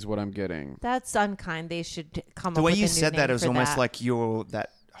What? is what I'm getting. That's unkind. They should come The up way with you a new said that, name it was for almost that. like you're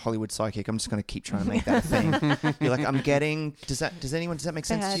that Hollywood psychic. I'm just going to keep trying to make that a thing. You're like, I'm getting. Does that make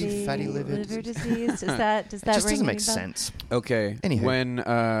sense to you? Fatty liver disease. Does that It ring just doesn't any make bells? sense. Okay. Anywho.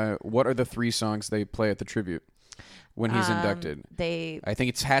 When what are the 3 songs they play at the tribute when he's inducted? I think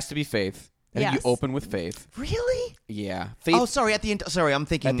it has to be Faith. I think Yes. you open with Faith. Really? Yeah. Faith. Oh, sorry. At the end. Sorry, I'm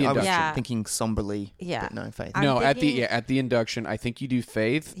thinking. At the I was induction. Yeah. thinking somberly. Yeah. But no, Faith. I'm no, thinking- at the induction, I think you do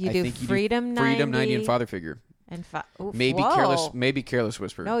Faith. You I do think you Freedom do Freedom 90 and 90. Father Figure. And Maybe whoa. Careless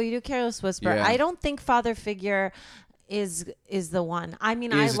Whisper. No, you do Careless Whisper. Yeah. I don't think Father Figure is the one. I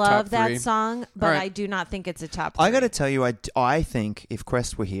mean, I Is a love top that 3. song, but All right. I do not think it's a top 3. I got to tell you, I think if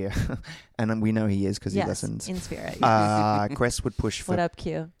Crest were here, and we know he is because yes, he listens, in spirit. Crest would push for What up,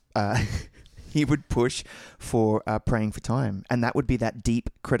 Q? he would push for Praying for Time, and that would be that deep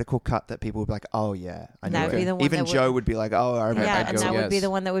critical cut that people would be like, oh yeah, I know. That would be it. the one Even that would- Joe would be like, oh, I remember. Yeah, I'd and go that would be yes. the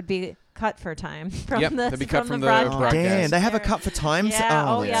one that would be cut for time from Yep, the that'd be cut from the broadcast. Oh, broadcast. damn, they have a cut for time. Yeah.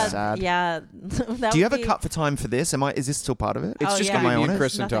 Oh, Oh, that's yeah. sad. Yeah. That Do you would have a be- cut for time for this? Is this still part of it? It's Oh, just yeah. going to Am I be me on and it?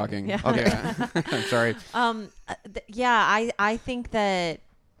 Kristen Nothing. talking. Yeah. Okay. I'm sorry. I think that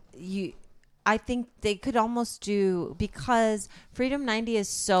I think they could almost do, because Freedom 90 is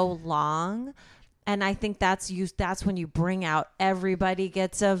so long, and I think that's when you bring out everybody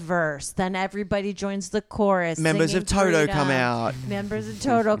gets a verse, then everybody joins the chorus. Members singing of Toto Freedom. come out. Members of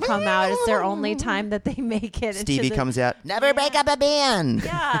Toto come out. It's their only time that they make it. Stevie into the, comes out. Never break up a band.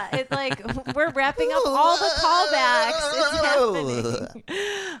 Yeah, it's like we're wrapping up all the callbacks. It's happening.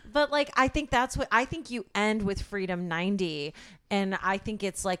 But like, I think you end with Freedom 90, and I think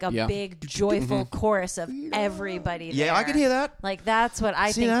it's like a Yeah. big joyful chorus of everybody. Yeah, there. I could hear that. Like that's what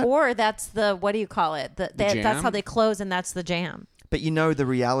I See think, that? or that's the, what do you call it? That's jam? how they close, and that's the jam. But the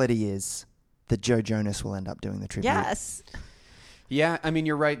reality is that Joe Jonas will end up doing the tribute. Yes. Yeah, I mean,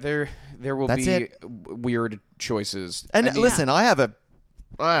 you're right. There will That's be it. weird choices. And I mean, listen, I have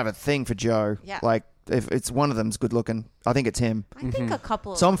a thing for Joe. Yeah. Like, if it's one of them's good looking, I think it's him. I think a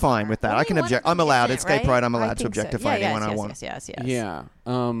couple. So I'm of fine them with that. are. I can Only one object. of them I'm allowed. isn't, It's gay right? pride. I'm I allowed to think so. objectify Yeah, anyone I yes, want. Yes. Yeah.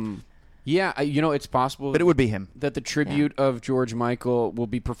 Yeah, it's possible But it would be him. that the tribute of George Michael will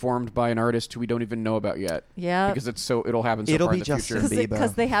be performed by an artist who we don't even know about yet. Yeah. Because it'll happen so It'll far be in the Justin future. Bieber.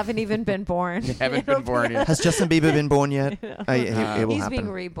 Because they haven't even been born. They haven't been born yet. Has Justin Bieber been born yet? It will He's happen. being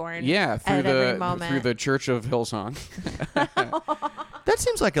reborn. Yeah, through at every moment. through the Church of Hillsong. That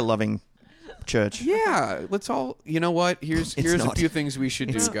seems like a loving church. Yeah, let's all. You know what? Here's a not. few things we should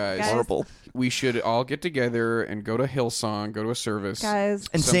do, It's guys. guys. Horrible. We should all get together and go to Hillsong, go to a service, Guys.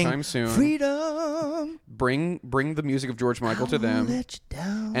 And sometime sing soon. freedom. Bring the music of George Michael to them. Let you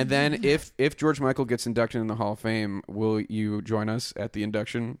down. And then if George Michael gets inducted in the Hall of Fame, will you join us at the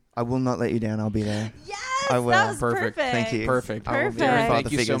induction? I will not let you down. I'll be there. Yes, I will. that was Perfect. Thank you. Perfect. I will be Perfect. there. Father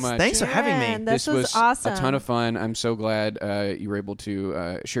Thank you so figures. much. Thanks for having Aaron, me. This was was awesome. a ton of fun. I'm so glad you were able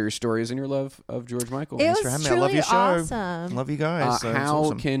to share your stories and your love of George Michael. It Thanks was for having me. I truly love your show. awesome. Love you guys. So it's how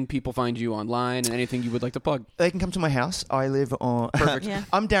awesome. can people find you online and anything you would like to plug? They can come to my house. I live on. Perfect. Yeah.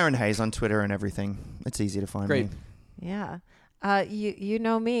 I'm Darren Hayes on Twitter and everything. It's easy to find Great. me. Yeah. You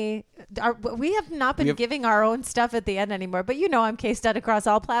know me. We have not been We have- giving our own stuff at the end anymore, but I'm K-Stud across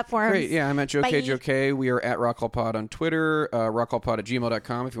all platforms. Great. Yeah, I'm at Joe Bye. K. Joe K. We are at Rockhallpod on Twitter,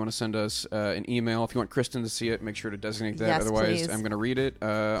 rockhallpod@gmail.com if you want to send us an email. If you want Kristen to see it, make sure to designate that. Yes, Otherwise, please. I'm going to read it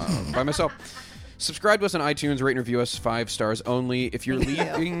by myself. Subscribe to us on iTunes, rate and review us 5 stars only. If you're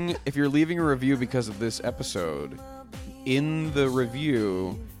leaving a review because of this episode, in the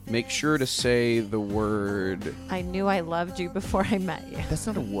review, make sure to say the word. I knew I loved you before I met you. That's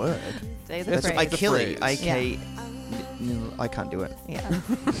not a word. Say the That's phrase. like the Achille. phrase. I can't do it. Yeah.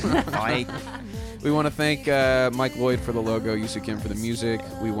 I. We want to thank Mike Lloyd for the logo, Yusu Kim for the music.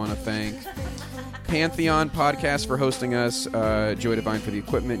 We want to thank Pantheon Podcast for hosting us, Joey Devine for the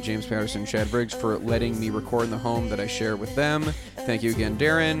equipment, James Patterson, Chad Briggs for letting me record in the home that I share with them. Thank you again,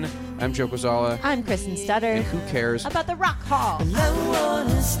 Darren. I'm Joe Quazala. I'm Kristen Stutter. And who cares about the Rock Hall? I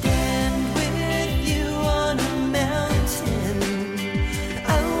wanna stand with you on a mountain.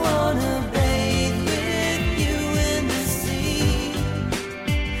 I wanna bathe with you in the sea.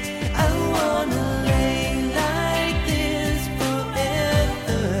 I wanna lay like this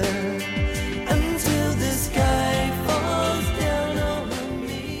forever until the sky falls down on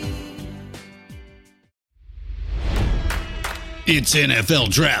me. It's NFL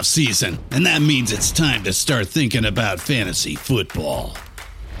draft season, and that means it's time to start thinking about fantasy football.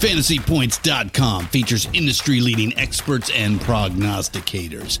 FantasyPoints.com features industry-leading experts and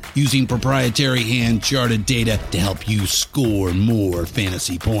prognosticators using proprietary hand-charted data to help you score more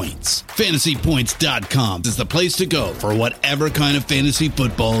fantasy points. FantasyPoints.com is the place to go for whatever kind of fantasy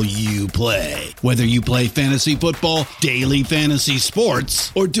football you play. Whether you play fantasy football, daily fantasy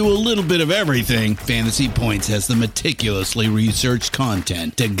sports, or do a little bit of everything, Fantasy Points has the meticulously researched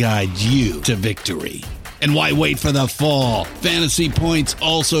content to guide you to victory. And why wait for the fall? Fantasy Points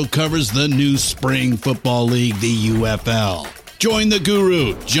also covers the new spring football league, the UFL. Join the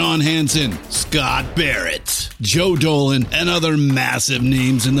guru, John Hansen, Scott Barrett, Joe Dolan, and other massive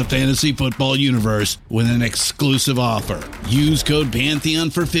names in the fantasy football universe with an exclusive offer. Use code Pantheon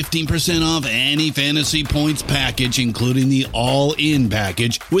for 15% off any Fantasy Points package, including the all-in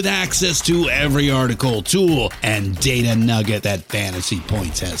package, with access to every article, tool, and data nugget that Fantasy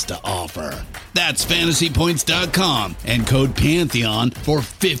Points has to offer. That's FantasyPoints.com and code Pantheon for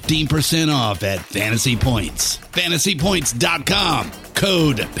 15% off at Fantasy Points. FantasyPoints.com,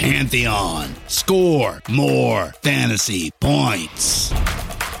 code Pantheon. Score more fantasy points.